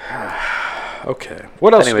 boys. Okay.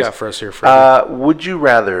 What else you Anyways, got for us here, Freddie? Would you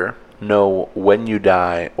rather know when you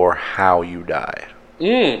die or how you die?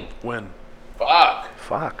 When? Fuck.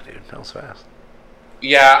 Fuck, dude. That was fast.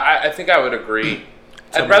 Yeah, I think I would agree.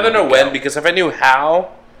 Tell I'd me rather when know you when, go. because if I knew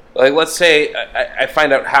how, like, let's say I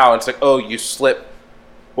find out how, it's like, oh, you slip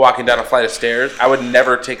walking down a flight of stairs, I would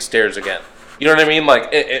never take stairs again. You know what I mean?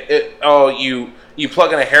 Like, you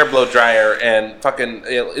plug in a hair blow dryer and fucking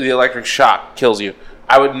the electric shock kills you.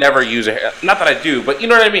 I would never use not that I do, but you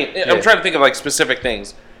know what I mean? I'm trying to think of, like, specific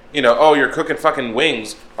things. You know, oh, you're cooking fucking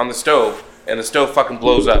wings on the stove, and the stove fucking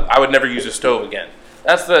blows up. I would never use a stove again.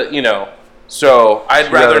 That's so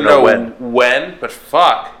I'd rather know when, but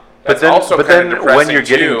fuck. That's also but kind then of depressing when you're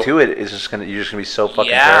getting too. to it, you're just gonna be so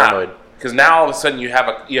fucking paranoid. Because now all of a sudden you have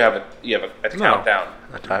a countdown.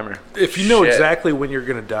 A timer, If you know Shit. exactly when you're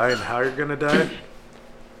going to die and how you're going to die,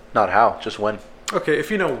 not how, just when. okay,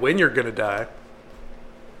 if you know when you're going to die,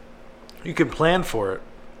 you can plan for it.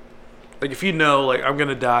 Like, if you know, like, I'm going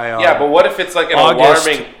to die on Yeah, but what if it's like an August-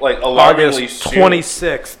 alarmingly August soon?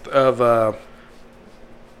 26th of,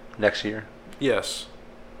 Next year. yes.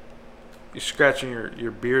 You're scratching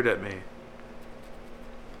your beard at me.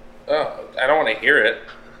 Oh, I don't want to hear it.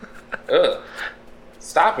 Ugh.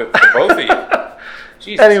 Stop it, for both of you.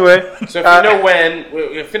 Jesus. Anyway, So if you know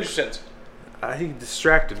when, finish sentence. He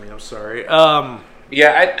distracted me, I'm sorry.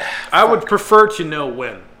 Yeah, I would prefer to know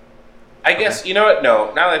when. I guess, you know what?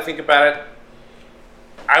 No, now that I think about it,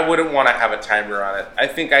 I wouldn't want to have a timer on it. I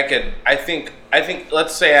think I could, I think,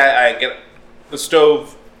 let's say I get, the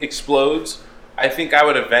stove explodes, I think I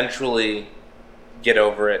would eventually get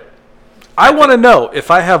over it. I want to know if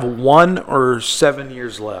I have 1 or 7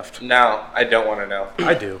 years left. No, I don't want to know.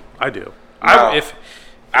 I do. No. If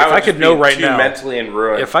I would I could just know be right too now, mentally in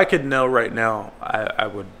ruin. if I could know right now, I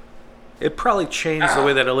would. It'd probably change the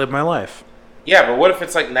way that I live my life. Yeah, but what if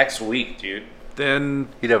it's like next week, dude? Then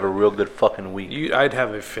you'd have a real good fucking week. I'd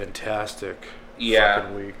have a fantastic Yeah.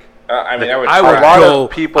 fucking week. I mean, I would. I try. would A lot go-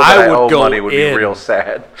 of people I that would owe go money would in. be real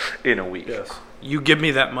sad in a week. Yes. You give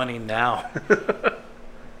me that money now.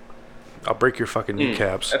 I'll break your fucking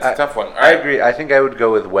kneecaps. That's a tough one. All I right. agree. I think I would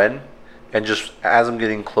go with when, and just as I'm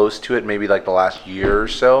getting close to it, maybe like the last year or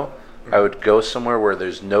so, I would go somewhere where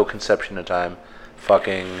there's no conception of time,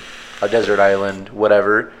 fucking a desert island,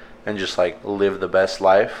 whatever, and just like live the best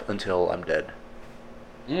life until I'm dead.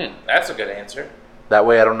 That's a good answer. That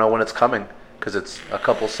way I don't know when it's coming, because it's a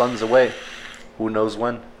couple suns away. Who knows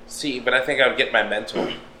when? See, but I think I would get my mental.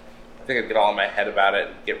 I think I'd get all in my head about it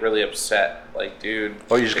and get really upset. Like, dude.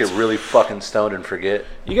 Or you just get really fucking stoned and forget.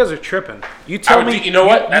 You guys are tripping. You tell me. You know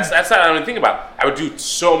what? That's not what I'm even thinking about. I would do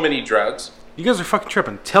so many drugs. You guys are fucking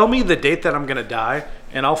tripping. Tell me the date that I'm gonna die,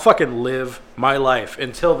 and I'll fucking live my life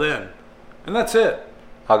until then, and that's it.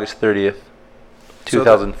 August 30th,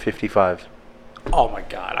 2055. Oh my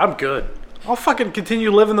god, I'm good. I'll fucking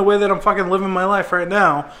continue living the way that I'm fucking living my life right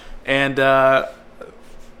now, and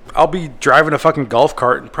I'll be driving a fucking golf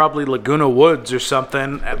cart in probably Laguna Woods or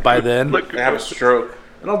something by then. And have a stroke.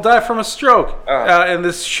 And I'll die from a stroke in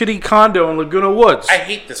this shitty condo in Laguna Woods. I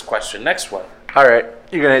hate this question. Next one. All right,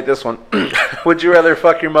 you're gonna hate this one. Would you rather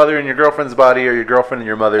fuck your mother in your girlfriend's body or your girlfriend in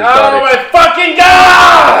your mother's body? Oh my fucking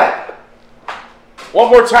god! One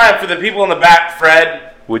more time for the people in the back,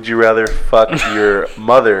 Fred. Would you rather fuck your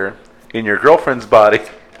mother in your girlfriend's body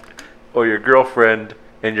or your girlfriend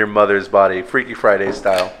in your mother's body? Freaky Friday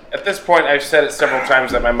style. At this point, I've said it several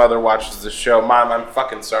times that my mother watches this show. Mom, I'm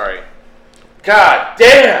fucking sorry. God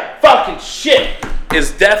damn! Fucking shit!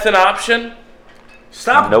 Is death an option?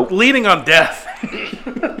 Stop leaning on death.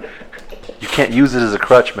 You can't use it as a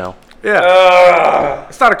crutch, Mel. Yeah.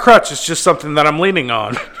 It's not a crutch. It's just something that I'm leaning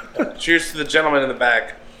on. Cheers to the gentleman in the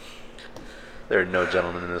back. There are no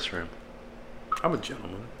gentlemen in this room. I'm a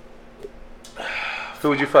gentleman. Who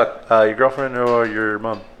would you fuck? Your girlfriend or your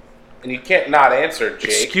mom? And you can't not answer,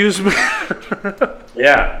 Jake. Excuse me.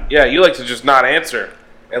 Yeah, you like to just not answer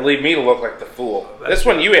and leave me to look like the fool. This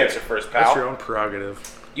one, you answer first, pal. That's your own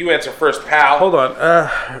prerogative. You answer first, pal. Hold on.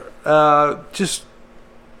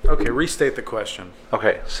 Okay, restate the question.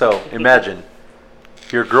 Okay, so imagine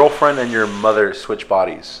your girlfriend and your mother switch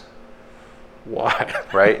bodies. Why?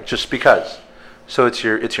 Right? Just because. So it's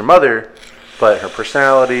your mother, but her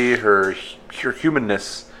personality, her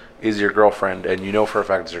humanness is your girlfriend, and you know for a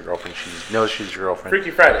fact it's your girlfriend. She knows she's your girlfriend.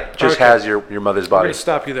 Freaky Friday. Just has your mother's I'm body. going to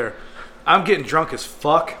stop you there. I'm getting drunk as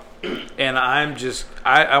fuck, and I'm just,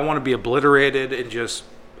 I want to be obliterated and just,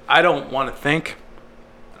 I don't want to think.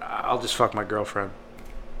 I'll just fuck my girlfriend.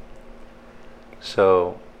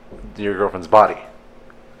 So, your girlfriend's body.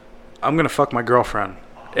 I'm going to fuck my girlfriend,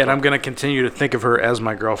 and I'm going to continue to think of her as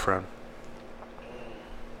my girlfriend.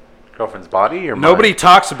 Girlfriend's body or Nobody mind?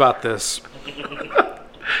 talks about this.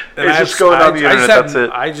 It's just going on the internet, that's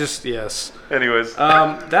it. Yes. Anyways.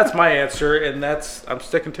 That's my answer, and I'm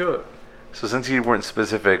sticking to it. So since you weren't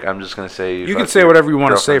specific, I'm just going to say... You can say whatever you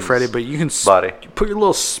want to say, Freddie, but you can put your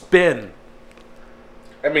little spin.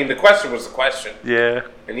 I mean, the question was the question. Yeah.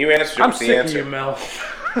 And you answered I'm with the sick answer. of you, Mel.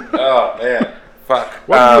 Oh, man. Fuck.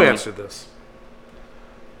 Why do you answer this?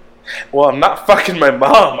 Well, I'm not fucking my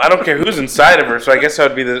mom. I don't care who's inside of her, so I guess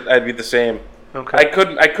I'd be the same. Okay.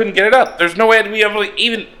 I couldn't get it up. There's no way I'd be able to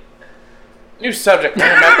even... New subject. These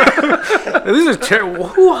are terrible.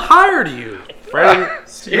 Who hired you, Freddie?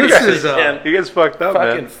 You guys fucked up,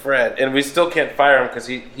 fucking man. Fred, and we still can't fire him because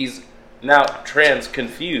he's now trans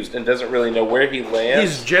confused and doesn't really know where he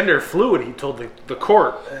lands. He's gender fluid. He told the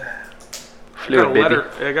court. I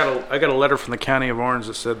got a letter from the county of Orange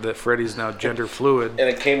that said that Freddie's now gender fluid. And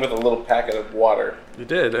it came with a little packet of water. It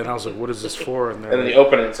did, and I was like, "What is this for?" And then you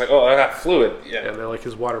open it, it's like, "Oh, I got fluid." Yeah, they're like,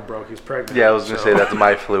 "His water broke. He's pregnant." Yeah, I was gonna say that's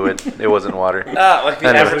my fluid. It wasn't water. Like the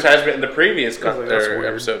advertisement in the previous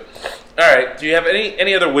episode. All right, do you have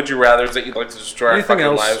any other would you rather's that you'd like to destroy our fucking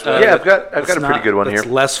lives with? Yeah, I've got a pretty good one here.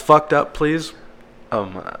 Less fucked up, please.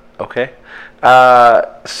 Okay.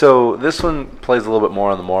 So this one plays a little bit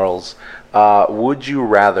more on the morals. Would you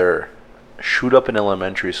rather shoot up an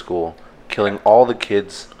elementary school, killing all the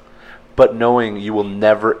kids, but knowing you will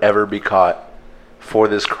never ever be caught for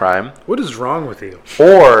this crime? What is wrong with you?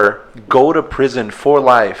 Or go to prison for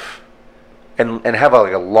life and have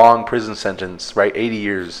a long prison sentence, right? 80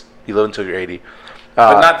 years. You live until you're 80.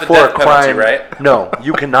 But not the for death a crime, penalty, right? No,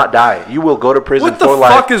 you cannot die. You will go to prison for life. What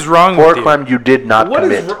the fuck is wrong with you? For a crime you did not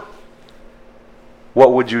commit.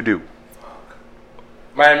 What would you do?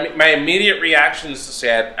 My immediate reaction is to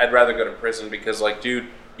say I'd rather go to prison because, like, dude,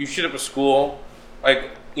 you shoot up a school,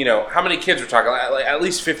 like, you know, how many kids we're talking? Like, at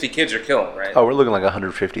least 50 kids are killing, right? Oh, we're looking like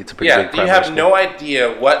 150. It's a pretty big crime. You have no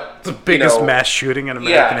idea what the biggest mass shooting in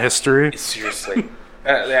American history. Seriously.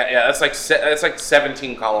 That's like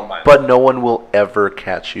 17 Columbine. But no one will ever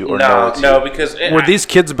catch you or know it's you. Because were these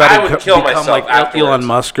kids about to become like afterwards. Elon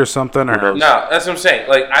Musk or something? Or no, that's what I'm saying.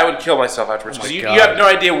 Like, I would kill myself afterwards because you have no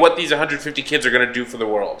idea what these 150 kids are going to do for the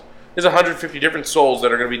world. There's 150 different souls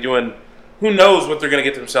that are going to be doing. Who knows what they're going to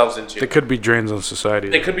get themselves into? They could be drains on society.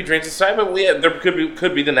 They could be drains on society, but there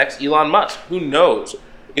could be the next Elon Musk. Who knows?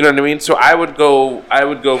 You know what I mean? So I would go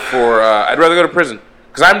for. I'd rather go to prison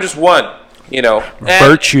because I'm just one. You know,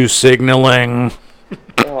 virtue signaling.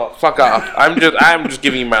 Oh fuck off. I'm just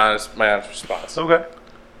giving you my honest response. Okay.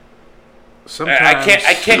 Sometimes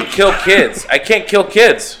I can't kill kids. I can't kill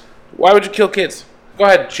kids. Why would you kill kids? Go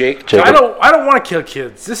ahead, Jake. I don't want to kill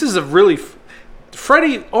kids. This is a really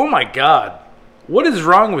Freddie, oh my god. What is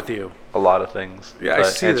wrong with you? A lot of things. Yeah, I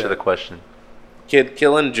see answer that. the question. Kid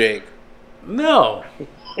killing Jake. No.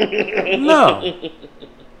 No.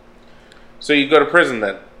 So you go to prison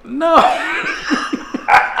then? No.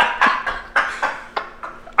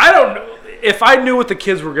 I don't know. If I knew what the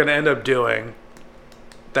kids were going to end up doing,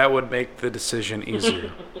 that would make the decision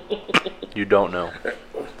easier. You don't know.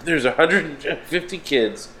 There's 150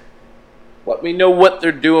 kids. Let me know what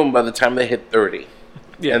they're doing by the time they hit 30.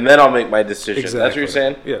 Yeah. And then I'll make my decision. Exactly. That's what you're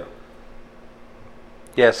saying? Yeah.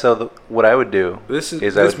 Yeah, so what I would do This is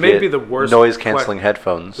this I would may get be the worst noise-canceling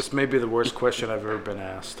headphones, This may be the worst question I've ever been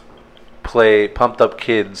asked. play Pumped Up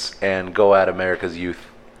Kids, and go at America's youth.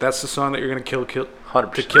 That's the song that you're going to kill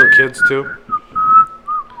 100%. to kill kids to?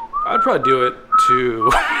 I'd probably do it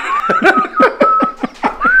to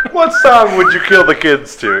What song would you kill the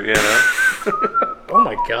kids to, you know? Oh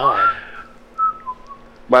my god.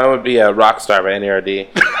 Mine would be a Rockstar by NERD.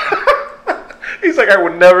 He's like, I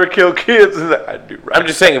would never kill kids. He's like, I'd do right. I'm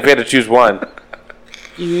just saying, if we had to choose one.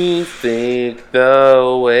 You think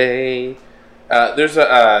the way. There's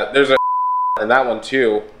a in that one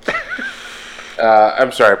too.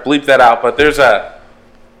 I'm sorry, bleep that out. But there's a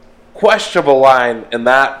questionable line in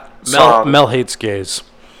that song. Mel hates gays.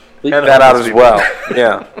 Bleep And that out homeless as people. well.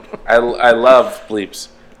 Yeah, I love bleeps.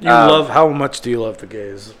 How much do you love the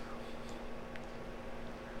gays?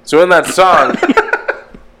 So in that song,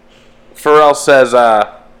 Pharrell says,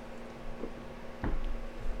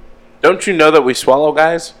 "Don't you know that we swallow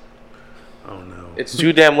guys? Oh no. It's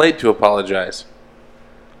too damn late to apologize."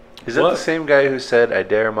 Is that What? the same guy who said, I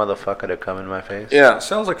dare a motherfucker to come in my face? Yeah.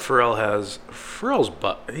 Sounds like Pharrell's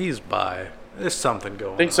he's bi. There's something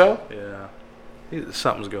going on. Think so? Yeah.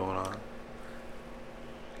 Something's going on.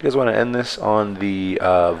 You guys want to end this on the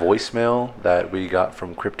voicemail that we got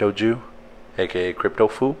from Crypto Jew, a.k.a. Crypto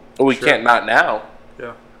Foo? Well, we can't not now.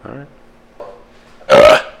 Yeah. All right.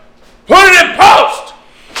 Put it in post!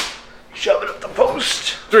 Shove it up the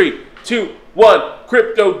post. 3, 2, 1.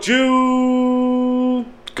 Crypto Jew.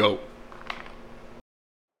 Go.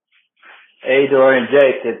 Hey, Dorian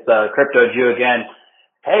Jake, it's Crypto Jew again.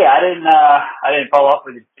 Hey, I didn't follow up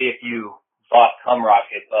with you to see if you bought Cum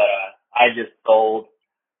Rocket, but I just sold.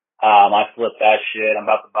 I flipped that shit. I'm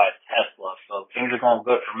about to buy a Tesla, so things are going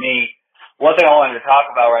good for me. One thing I wanted to talk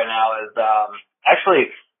about right now is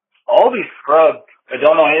actually all these scrubs that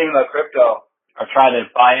don't know anything about crypto are trying to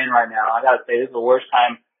buy in right now. I gotta say, this is the worst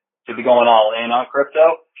time to be going all in on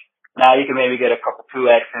crypto. Now you can maybe get a couple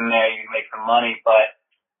 2x in there, you can make some money, but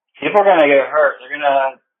people are gonna get hurt. They're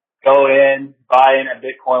gonna go in, buy in at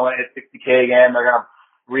Bitcoin when it hits 60K again. They're gonna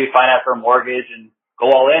refinance their mortgage and go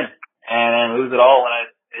all in and then lose it all when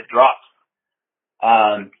it drops.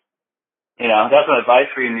 You know, that's my advice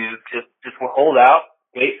for you, News. Just hold out,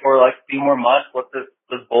 wait for like a few more months, let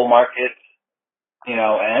this bull market,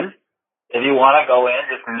 end. If you want to go in,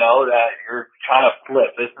 just know that you're trying to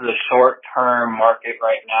flip. This is a short-term market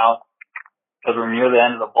right now because we're near the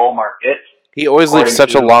end of the bull market. He always leaves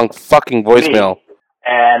such a long fucking voicemail.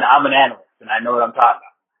 And I'm an analyst, and I know what I'm talking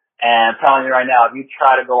about. And I'm telling you right now, if you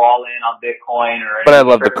try to go all in on Bitcoin or But I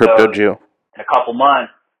love the Crypto Jew. in a couple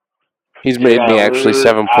months, He's made me actually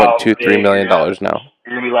 $7.23 million now. you're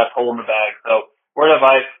going to be left holding the bag. So, word of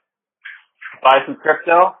advice, buy some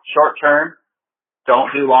crypto, short term.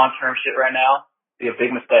 Don't do long term shit right now. Be a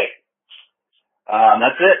big mistake.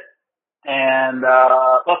 That's it. And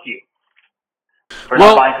fuck you for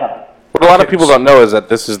not buying something. What a lot of people don't know is that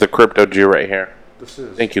this is the Crypto Jew right here. This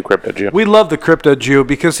is. Thank you, Crypto Jew. We love the Crypto Jew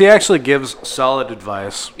because he actually gives solid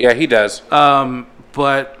advice. Yeah, he does.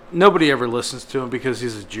 But nobody ever listens to him because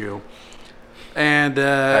he's a Jew. And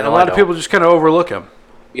a lot of people just kind of overlook him.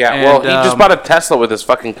 Yeah, And, well, he just bought a Tesla with his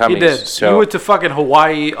fucking cummies. He did. So. He went to fucking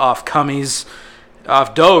Hawaii off cummies,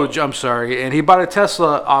 off Doge, I'm sorry, and he bought a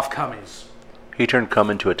Tesla off cummies. He turned cum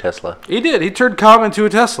into a Tesla. He did. He turned cum into a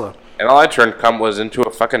Tesla. And all I turned cum was into a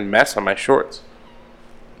fucking mess on my shorts.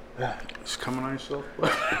 Just coming on yourself.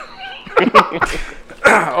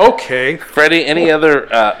 Okay. Freddie, any other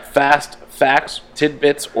fast facts,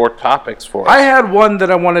 tidbits, or topics for us? I had one that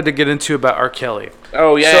I wanted to get into about R. Kelly.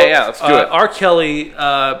 Oh, yeah, let's do it. R. Kelly,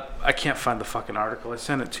 I can't find the fucking article. I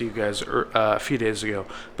sent it to you guys a few days ago.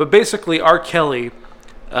 But basically, R. Kelly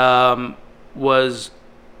was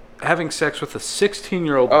having sex with a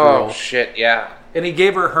 16-year-old Oh girl, shit! Yeah. and he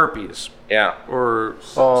gave her herpes Yeah. or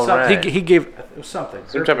Oh, something. right. He gave it was something,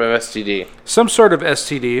 Some type of STD. some sort of Some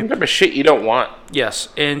STD. type of shit you don't want. Yes,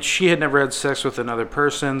 and she had never had sex with another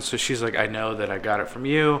person, so she's like, "I know that I got it from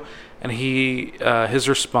you." And his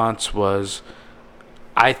response was,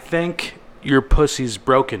 "I think your pussy's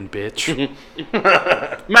broken, bitch."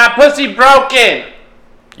 My pussy broken.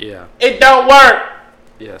 Yeah. It don't work.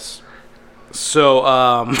 Yes. So,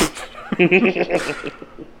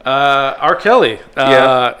 R. Kelly.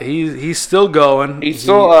 Yeah. He's still going. He's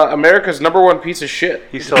still America's #1 piece of shit.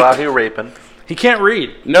 He's still out here raping. He can't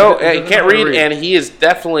read. No, He he doesn't can't know how to read, and he is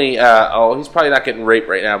definitely. He's probably not getting raped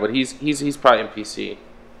right now, but he's probably in PC.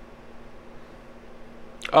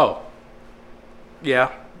 Oh.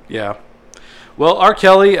 Yeah. Yeah. Well, R.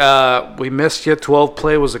 Kelly, we missed you. 12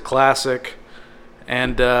 Play was a classic,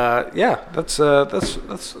 and yeah, that's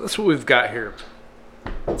what we've got here.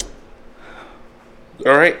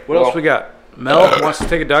 All right. What else we got? Mel wants to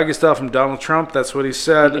take a doggy style from Donald Trump. That's what he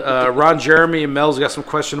said. Ron Jeremy and Mel's got some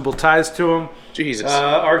questionable ties to him. Jesus.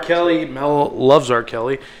 R. Kelly. Mel loves R.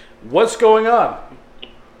 Kelly. What's going on?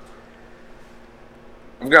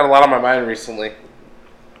 I've got a lot on my mind recently.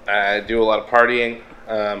 I do a lot of partying.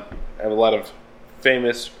 I have a lot of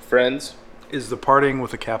famous friends. Is the partying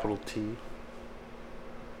with a capital T?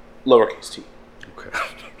 Lowercase t. Okay.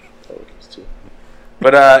 Lowercase t.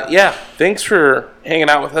 But yeah, thanks for hanging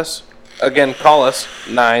out with us. Again, call us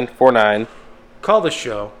 949 Call the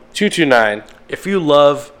show. 229 If you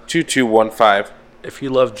love 2215. If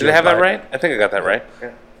you love Joe Did I have that Biden. right? I think I got that right.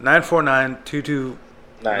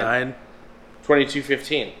 949-229-2215.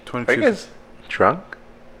 2215. Are you guys drunk?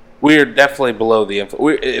 We are definitely below the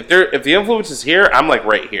influence. If the influence is here, I'm like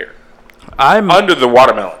right here, I'm under the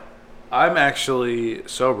watermelon. actually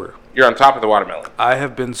sober. You're on top of the watermelon. I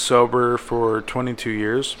have been sober for 22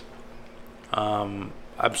 years. I'm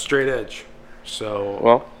straight edge. So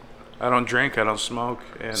Well, I don't drink, I don't smoke,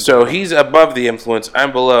 and so he's above the influence.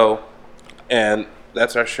 I'm below, and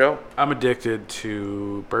that's our show. I'm addicted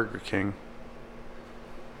to Burger King.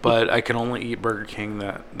 But I can only eat Burger King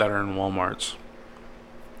that are in Walmarts.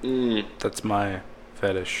 That's my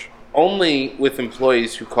fetish. Only with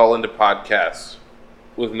employees who call into podcasts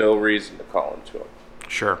with no reason to call into them.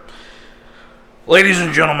 Sure. Ladies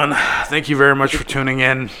and gentlemen, thank you very much for tuning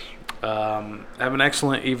in. Have an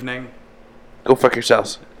excellent evening. Go fuck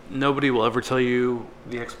yourselves. Nobody will ever tell you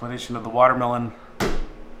the explanation of the watermelon.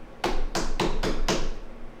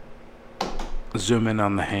 Zoom in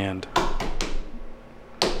on the hand.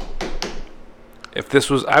 If this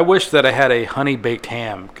was, I wish that I had a honey baked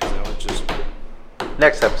ham because I would just.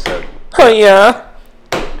 Next episode. Oh yeah.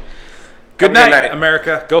 Good Have a night,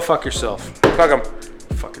 America. Go fuck yourself. Fuck them.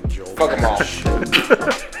 Fucking Joel. Fuck them all.